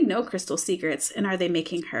 Or do they know Crystal's secrets, and are they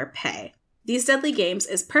making her pay? These Deadly Games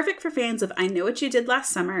is perfect for fans of I Know What You Did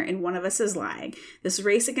Last Summer and One of Us Is Lying. This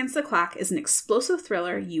race against the clock is an explosive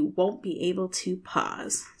thriller you won't be able to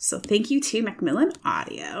pause. So thank you to Macmillan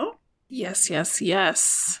Audio. Yes, yes,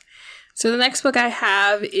 yes. So the next book I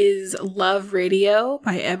have is Love Radio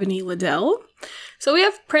by Ebony Liddell. So we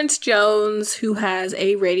have Prince Jones, who has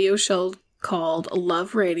a radio show called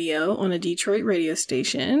Love Radio on a Detroit radio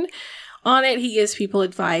station. On it, he gives people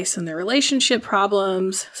advice on their relationship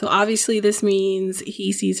problems. So obviously this means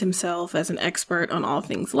he sees himself as an expert on all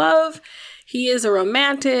things love. He is a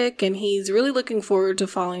romantic, and he's really looking forward to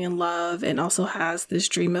falling in love, and also has this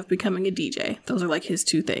dream of becoming a DJ. Those are like his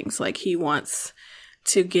two things. Like, he wants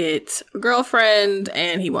to get a girlfriend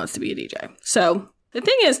and he wants to be a DJ. So the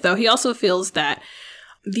thing is, though, he also feels that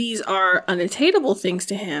these are unattainable things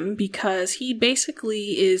to him because he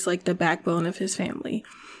basically is like the backbone of his family.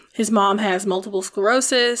 His mom has multiple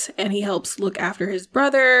sclerosis and he helps look after his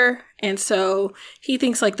brother. And so he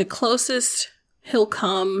thinks like the closest he'll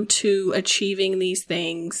come to achieving these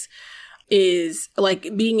things is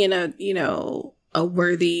like being in a, you know, a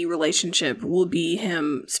worthy relationship will be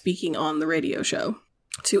him speaking on the radio show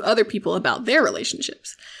to other people about their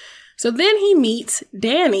relationships. So then he meets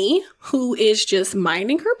Danny, who is just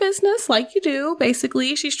minding her business like you do.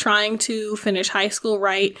 Basically, she's trying to finish high school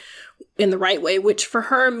right in the right way, which for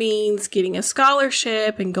her means getting a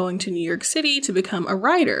scholarship and going to New York City to become a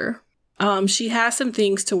writer. She has some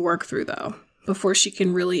things to work through, though, before she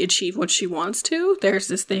can really achieve what she wants to. There's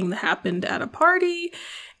this thing that happened at a party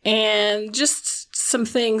and just some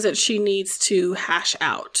things that she needs to hash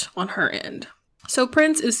out on her end. So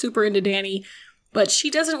Prince is super into Danny, but she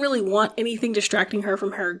doesn't really want anything distracting her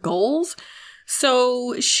from her goals.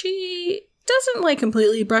 So she doesn't like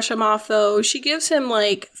completely brush him off, though. She gives him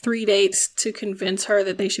like 3 dates to convince her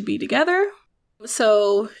that they should be together.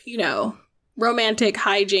 So, you know, romantic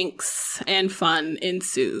hijinks and fun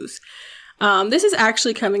ensues. This is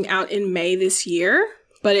actually coming out in May this year,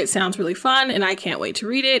 but it sounds really fun and I can't wait to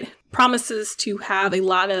read it. Promises to have a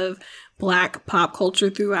lot of Black pop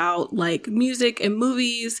culture throughout, like music and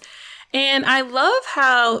movies. And I love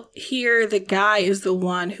how here the guy is the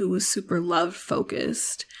one who was super love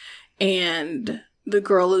focused and the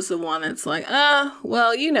girl is the one that's like,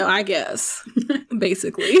 well, you know, I guess,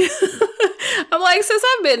 basically. I'm like, sis,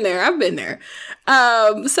 I've been there.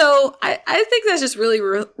 So I think that's just really,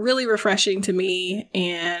 really refreshing to me.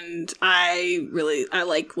 And I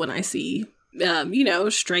like when I see, you know,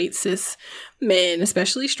 straight cis men,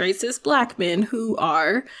 especially straight cis Black men who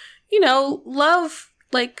are, you know,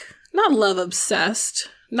 not love obsessed,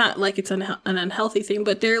 not like it's an unhealthy thing,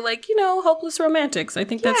 but they're like, you know, hopeless romantics. I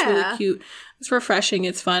think that's really cute. It's refreshing.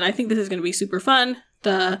 It's fun. I think this is going to be super fun.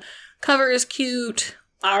 The cover is cute.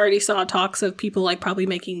 I already saw talks of people like probably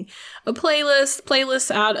making a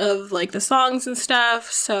playlist out of like the songs and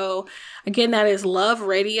stuff. So again, that is Love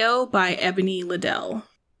Radio by Ebony Liddell.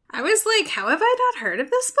 I was like, how have I not heard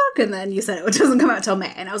of this book? And then you said it doesn't come out till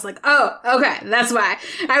May. And I was like, oh, okay, that's why.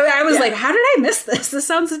 I was like, how did I miss this? This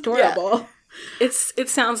sounds adorable. Yeah. It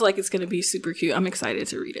sounds like it's going to be super cute. I'm excited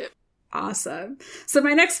to read it. Awesome. So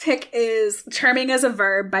my next pick is Charming as a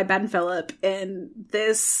Verb by Ben Phillip. And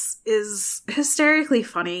this is hysterically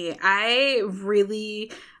funny. I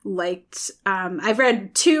really liked, I've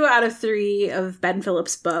read 2 out of 3 of Ben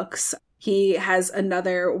Phillip's books. He has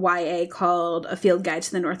another YA called A Field Guide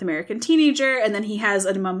to the North American Teenager, and then he has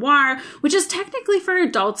a memoir, which is technically for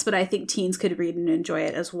adults, but I think teens could read and enjoy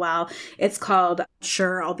it as well. It's called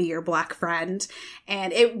Sure, I'll Be Your Black Friend,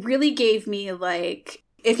 and it really gave me, like,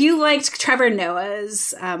 if you liked Trevor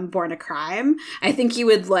Noah's Born a Crime, I think you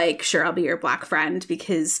would like Sure, I'll Be Your Black Friend,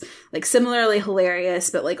 because, like, similarly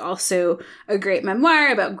hilarious, but, like, also a great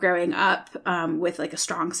memoir about growing up with, like, a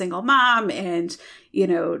strong single mom and, you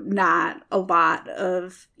know, not a lot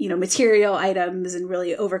of, you know, material items and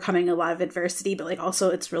really overcoming a lot of adversity, but, like,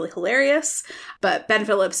 also it's really hilarious. But Ben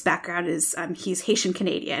Phillip's background is he's Haitian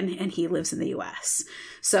Canadian and he lives in the US.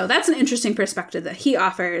 So that's an interesting perspective that he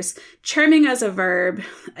offers. Charming as a Verb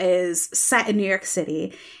is set in New York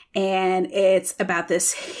City, and it's about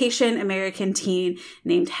this Haitian American teen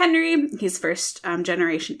named Henry. He's first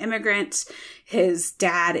generation immigrant. His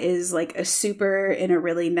dad is like a super in a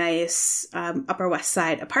really nice Upper West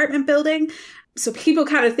Side apartment building. So people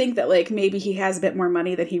kind of think that like maybe he has a bit more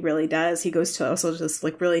money than he really does. He goes to also just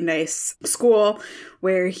like really nice school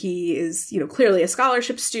where he is, you know, clearly a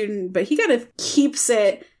scholarship student, but he kind of keeps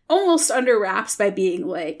it almost under wraps by being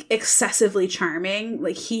like excessively charming.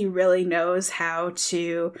 Like he really knows how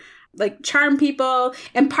to like charm people.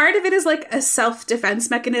 And part of it is like a self-defense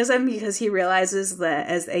mechanism because he realizes that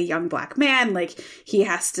as a young Black man, like he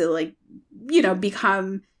has to like, you know,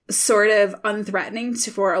 become sort of unthreatening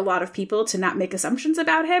for a lot of people to not make assumptions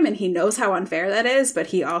about him. And he knows how unfair that is, but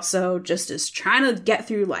he also just is trying to get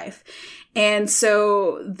through life. And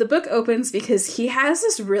so the book opens because he has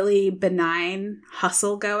this really benign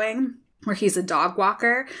hustle going where he's a dog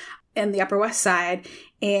walker. in the Upper West Side.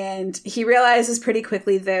 And he realizes pretty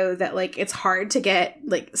quickly, though, that, like, it's hard to get,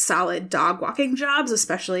 like, solid dog walking jobs,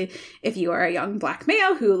 especially if you are a young Black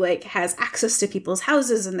male who, like, has access to people's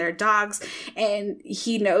houses and their dogs. And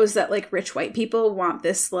he knows that, like, rich white people want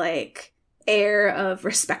this, like, air of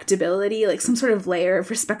respectability, like some sort of layer of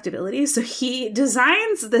respectability. So he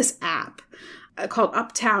designs this app called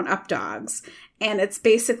Uptown Updogs. And it's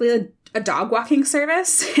basically a dog walking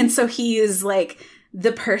service. And so he is, like,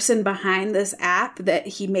 the person behind this app that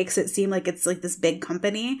he makes it seem like it's like this big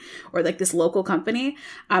company or like this local company.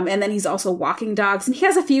 And then he's also walking dogs, and he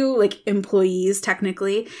has a few like employees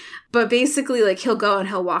technically, but basically like he'll go and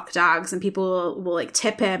he'll walk dogs, and people will like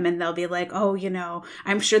tip him, and they'll be like, oh, you know,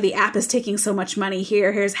 I'm sure the app is taking so much money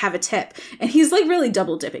here. Have a tip. And he's like really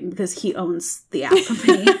double dipping because he owns the app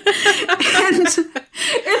company. And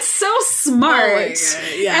it's so smart.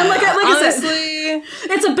 Oh, yeah. And like honestly, I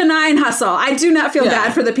said, it's a benign hustle. I do not feel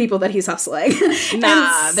bad for the people that he's hustling.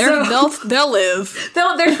 Nah, they'll live.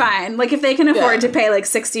 They're fine. Like if they can afford to pay like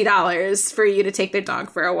 $60 for you to take their dog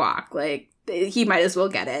for a walk, like he might as well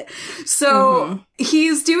get it. So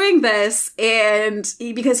he's doing this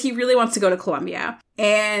because he really wants to go to Columbia.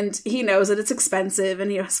 And he knows that it's expensive, and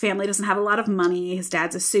his family doesn't have a lot of money. His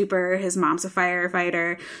dad's a super, his mom's a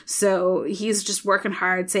firefighter. So he's just working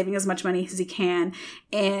hard, saving as much money as he can.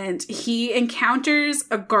 And he encounters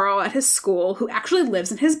a girl at his school who actually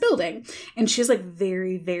lives in his building. And she's like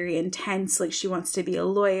very, very intense. Like she wants to be a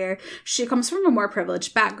lawyer. She comes from a more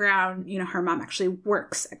privileged background. You know, her mom actually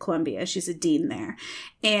works at Columbia. She's a dean there.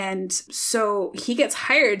 And so he gets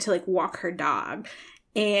hired to like walk her dog.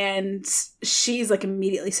 And she's like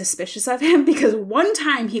immediately suspicious of him because one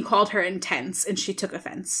time he called her intense and she took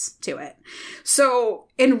offense to it. So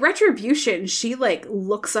in retribution, she like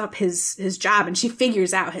looks up his job and she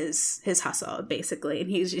figures out his hustle basically.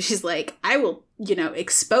 And she's like, I will, you know,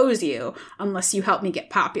 expose you unless you help me get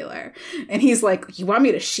popular. And he's like, you want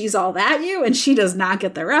me to she's all that you? And she does not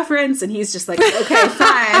get the reference. And he's just like, okay,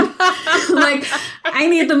 fine. Like, I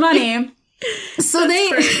need the money. So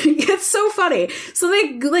it's so funny. So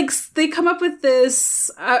they come up with this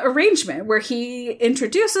arrangement where he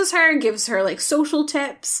introduces her and gives her like social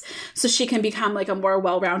tips so she can become like a more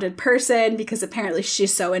well-rounded person, because apparently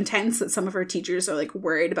she's so intense that some of her teachers are like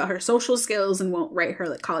worried about her social skills and won't write her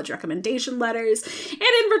like college recommendation letters. And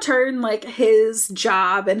in return, like his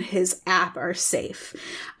job and his app are safe.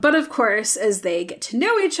 But of course, as they get to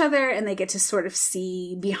know each other and they get to sort of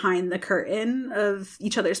see behind the curtain of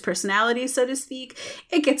each other's personalities, so to speak,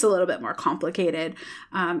 it gets a little bit more complicated.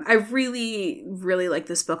 I really, really like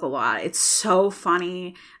this book a lot. It's so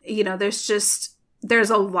funny. You know, there's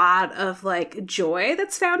a lot of like joy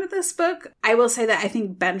that's found in this book. I will say that I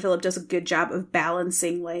think Ben Phillip does a good job of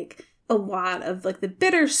balancing like a lot of like the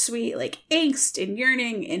bittersweet like angst and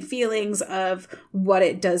yearning and feelings of what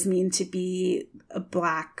it does mean to be a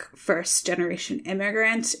Black first generation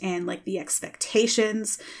immigrant and like the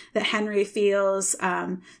expectations that Henry feels,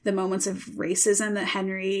 the moments of racism that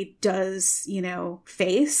Henry does, you know,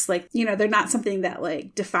 face. Like, you know, they're not something that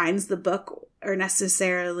like defines the book or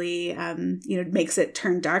necessarily, you know, makes it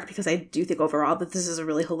turn dark, because I do think overall that this is a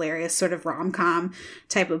really hilarious sort of rom-com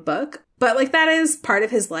type of book. But like that is part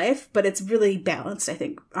of his life, but it's really balanced, I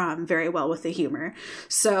think, very well with the humor.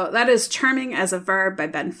 So that is Charming as a Verb by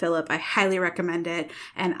Ben Phillip. I highly recommend it.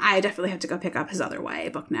 And I definitely have to go pick up his other YA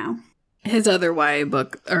book now. His other YA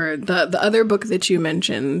book, or the other book that you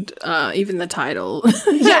mentioned, even the title.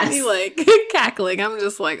 Yes. Me, like cackling. I'm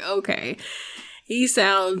just like, okay. He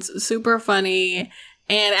sounds super funny.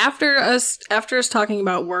 And after us talking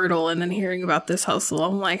about Wordle and then hearing about this hustle,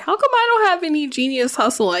 I'm like, how come I don't have any genius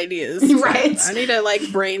hustle ideas? Right. I need to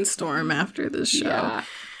like brainstorm after this show. Yeah.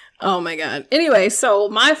 Oh my God. Anyway, so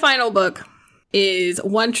my final book is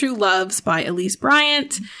One True Loves by Elise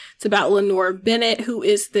Bryant. It's about Lenore Bennett, who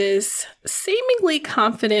is this seemingly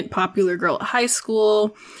confident, popular girl at high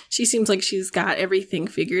school. She seems like she's got everything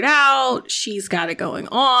figured out. She's got it going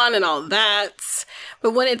on and all that.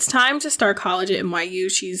 But when it's time to start college at NYU,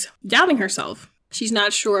 she's doubting herself. She's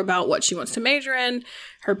not sure about what she wants to major in.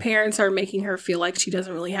 Her parents are making her feel like she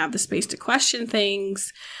doesn't really have the space to question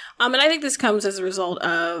things. And I think this comes as a result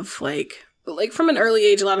of like from an early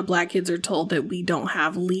age, a lot of Black kids are told that we don't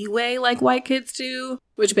have leeway like white kids do,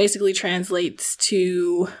 which basically translates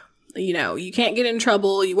to, you know, you can't get in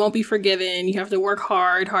trouble, you won't be forgiven, you have to work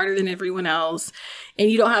hard, harder than everyone else, and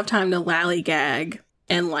you don't have time to lallygag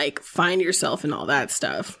and like find yourself and all that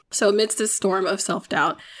stuff. So amidst this storm of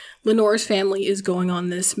self-doubt, Lenore's family is going on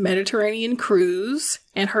this Mediterranean cruise,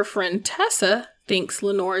 and her friend Tessa thinks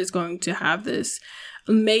Lenore is going to have this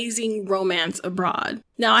amazing romance abroad.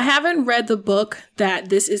 Now, I haven't read the book that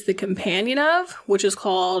this is the companion of, which is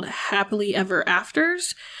called Happily Ever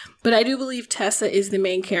Afters, but I do believe Tessa is the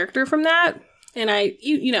main character from that. And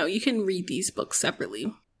you can read these books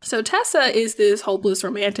separately. So Tessa is this hopeless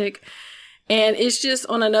romantic, and it's just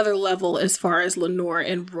on another level as far as Lenore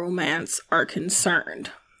and romance are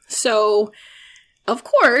concerned. So, of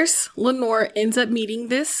course, Lenore ends up meeting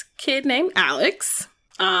this kid named Alex.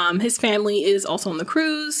 His family is also on the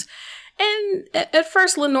cruise. And at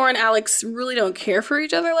first, Lenore and Alex really don't care for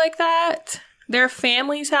each other like that. Their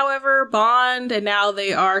families, however, bond, and now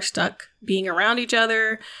they are stuck being around each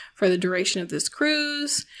other for the duration of this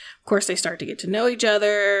cruise. Of course, they start to get to know each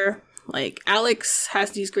other. Like, Alex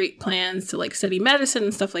has these great plans to, like, study medicine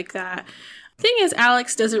and stuff like that. Thing is,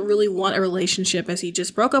 Alex doesn't really want a relationship as he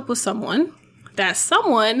just broke up with someone. That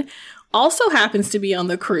someone also happens to be on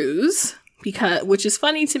the cruise, which is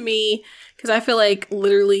funny to me because I feel like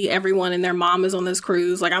literally everyone and their mom is on this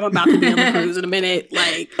cruise. Like, I'm about to be on the cruise in a minute.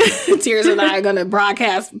 Like, Tears and I are going to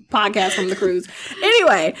podcast from the cruise.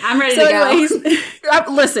 Anyway, I'm ready to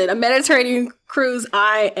go. Listen, a Mediterranean cruise,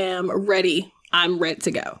 I am ready. I'm ready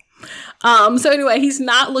to go. So anyway, he's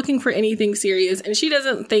not looking for anything serious, and she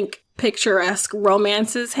doesn't think picturesque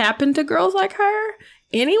romances happen to girls like her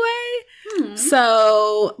anyway.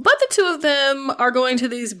 So, but the two of them are going to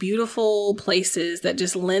these beautiful places that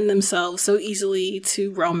just lend themselves so easily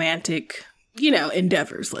to romantic,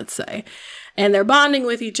 endeavors, let's say. And they're bonding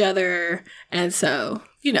with each other. And so,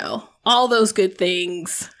 all those good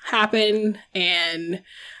things happen and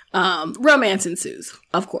romance ensues,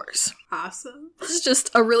 of course. Awesome. This is just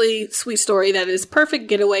a really sweet story that is perfect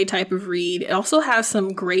getaway type of read. It also has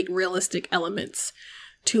some great realistic elements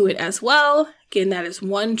to it as well. Again, that is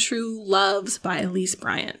One True Loves by Elise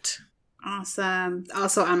Bryant. Awesome.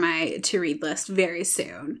 Also on my to-read list very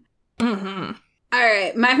soon. Mm-hmm. All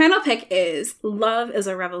right. My final pick is Love is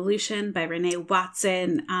a Revolution by Renee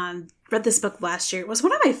Watson. Read this book last year. It was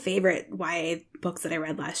one of my favorite YA books that I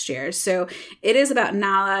read last year. So it is about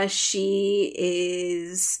Nala. She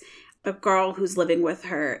is a girl who's living with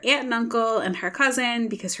her aunt and uncle and her cousin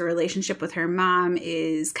because her relationship with her mom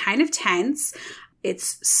is kind of tense.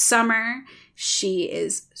 It's summer. She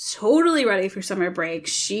is totally ready for summer break.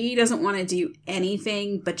 She doesn't want to do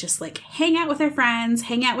anything but just like hang out with her friends,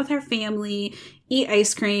 hang out with her family, eat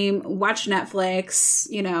ice cream, watch Netflix,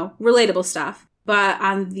 relatable stuff. But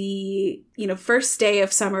on the, first day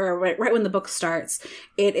of summer, right when the book starts,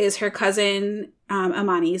 it is her cousin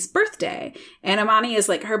Amani's birthday. And Amani is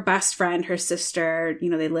like her best friend, her sister.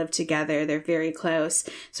 They live together. They're very close.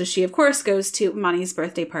 So she, of course, goes to Amani's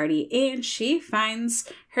birthday party and she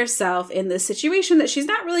finds herself in this situation that she's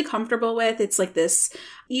not really comfortable with. It's like this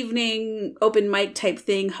evening open mic type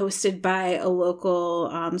thing hosted by a local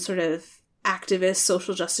sort of activist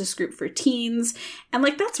social justice group for teens. And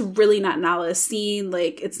like, that's really not Nala's scene.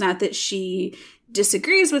 Like, it's not that she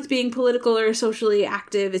disagrees with being political or socially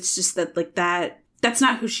active. It's just that like that's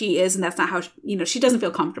not who she is. And that's not how, she doesn't feel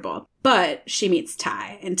comfortable. But she meets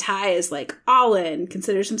Ty, and Ty is like all in,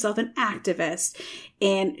 considers himself an activist,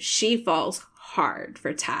 and she falls hard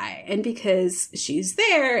for Ty. And because she's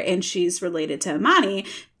there and she's related to Amani,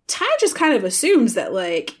 Ty just kind of assumes that,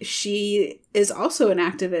 like, she is also an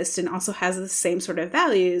activist and also has the same sort of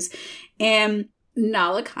values. And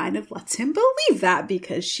Nala kind of lets him believe that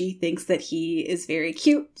because she thinks that he is very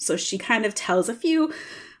cute. So she kind of tells a few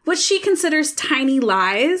what she considers tiny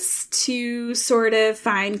lies to sort of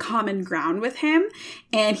find common ground with him.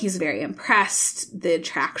 And he's very impressed. The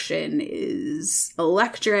attraction is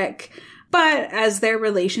electric. But as their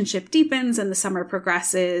relationship deepens and the summer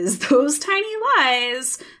progresses, those tiny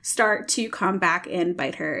lies start to come back and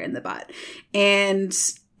bite her in the butt. And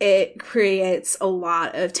it creates a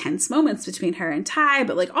lot of tense moments between her and Ty,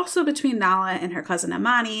 but like also between Nala and her cousin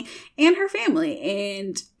Amani and her family.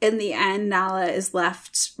 And in the end, Nala is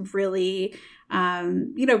left really,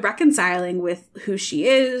 reconciling with who she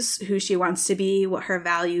is, who she wants to be, what her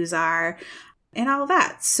values are, and all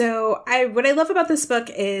that. So what I love about this book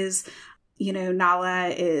is, Nala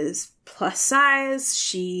is plus size.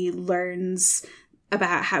 She learns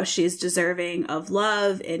about how she's deserving of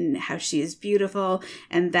love and how she is beautiful.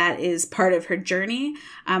 And that is part of her journey.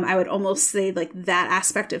 I would almost say like that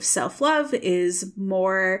aspect of self-love is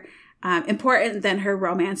more important than her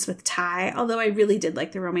romance with Ty. Although I really did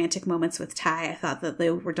like the romantic moments with Ty. I thought that they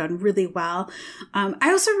were done really well. I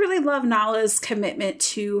also really love Nala's commitment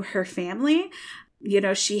to her family.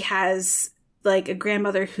 She has like a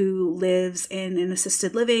grandmother who lives in an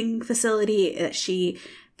assisted living facility that she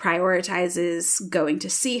prioritizes going to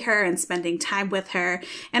see her and spending time with her,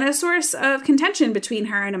 and a source of contention between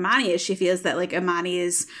her and Imani, as she feels that like Imani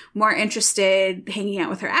is more interested hanging out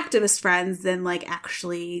with her activist friends than like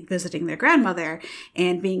actually visiting their grandmother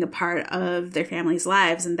and being a part of their family's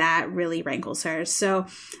lives, and that really rankles her. So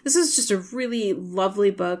this is just a really lovely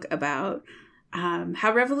book about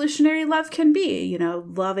how revolutionary love can be, you know,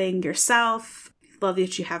 loving yourself, love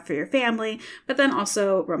that you have for your family, but then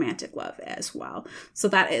also romantic love as well. So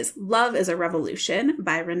that is Love is a Revolution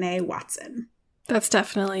by Renee Watson. That's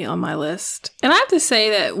definitely on my list. And I have to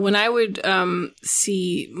say that when I would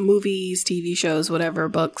see movies, TV shows, whatever,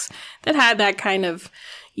 books that had that kind of,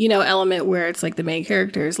 you know, element where it's like the main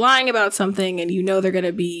character is lying about something and you know they're going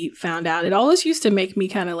to be found out, it always used to make me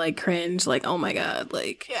kind of like cringe, like, oh my God,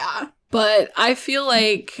 like, yeah. But I feel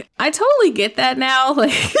like I totally get that now,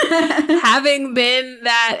 like having been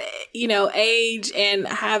that, you know, age and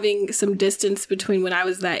having some distance between when I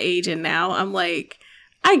was that age and now, I'm like,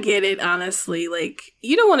 I get it, honestly. Like,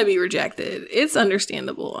 you don't want to be rejected. It's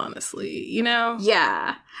understandable, honestly, you know?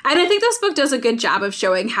 Yeah. And I think this book does a good job of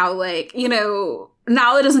showing how, like, you know,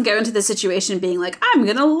 Nala doesn't go into the situation being like, I'm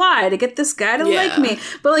gonna lie to get this guy to like me.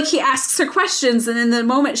 But, like, he asks her questions, and in the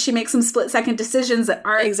moment, she makes some split-second decisions that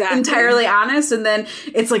aren't entirely honest, and then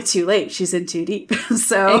it's, like, too late. She's in too deep.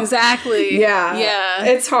 So exactly. Yeah.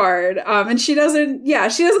 It's hard. And she doesn't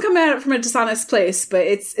come at it from a dishonest place, but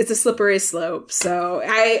it's a slippery slope. So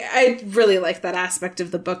I really like that aspect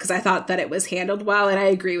of the book, because I thought that it was handled well, and I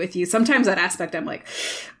agree with you. Sometimes that aspect, I'm like,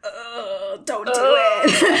 don't do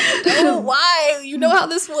it. No, why? You know how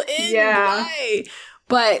this will end. Yeah. Why?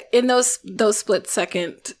 But in those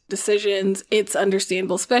split-second decisions, it's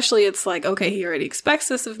understandable. Especially, it's like, okay, he already expects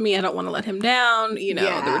this of me. I don't want to let him down. You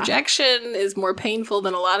know, the rejection is more painful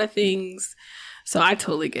than a lot of things. So I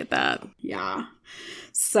totally get that. Yeah.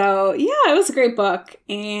 So, yeah, it was a great book.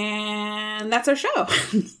 And that's our show.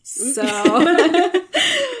 So,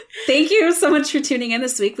 thank you so much for tuning in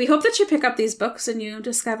this week. We hope that you pick up these books and you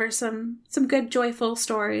discover some good, joyful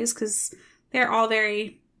stories, because they're all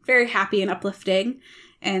very, very happy and uplifting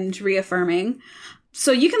and reaffirming.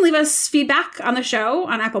 So you can leave us feedback on the show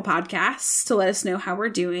on Apple Podcasts to let us know how we're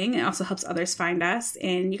doing. It also helps others find us.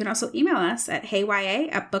 And you can also email us at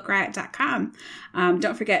heyya@bookriot.com.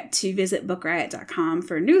 Don't forget to visit bookriot.com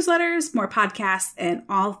for newsletters, more podcasts, and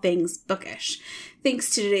all things bookish.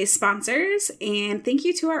 Thanks to today's sponsors, and thank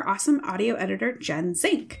you to our awesome audio editor, Jen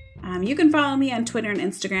Zink. You can follow me on Twitter and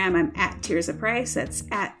Instagram. I'm at Tirza Price. That's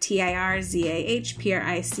at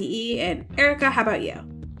TIRZAHPRICE. And Erica, how about you?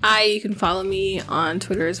 You can follow me on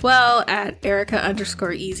Twitter as well at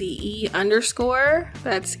Erica_EZE_.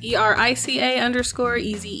 That's ERICA_EZE_.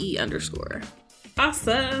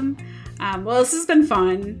 Awesome. Well, this has been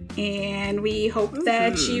fun, and we hope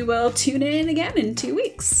that you will tune in again in 2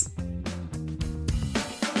 weeks.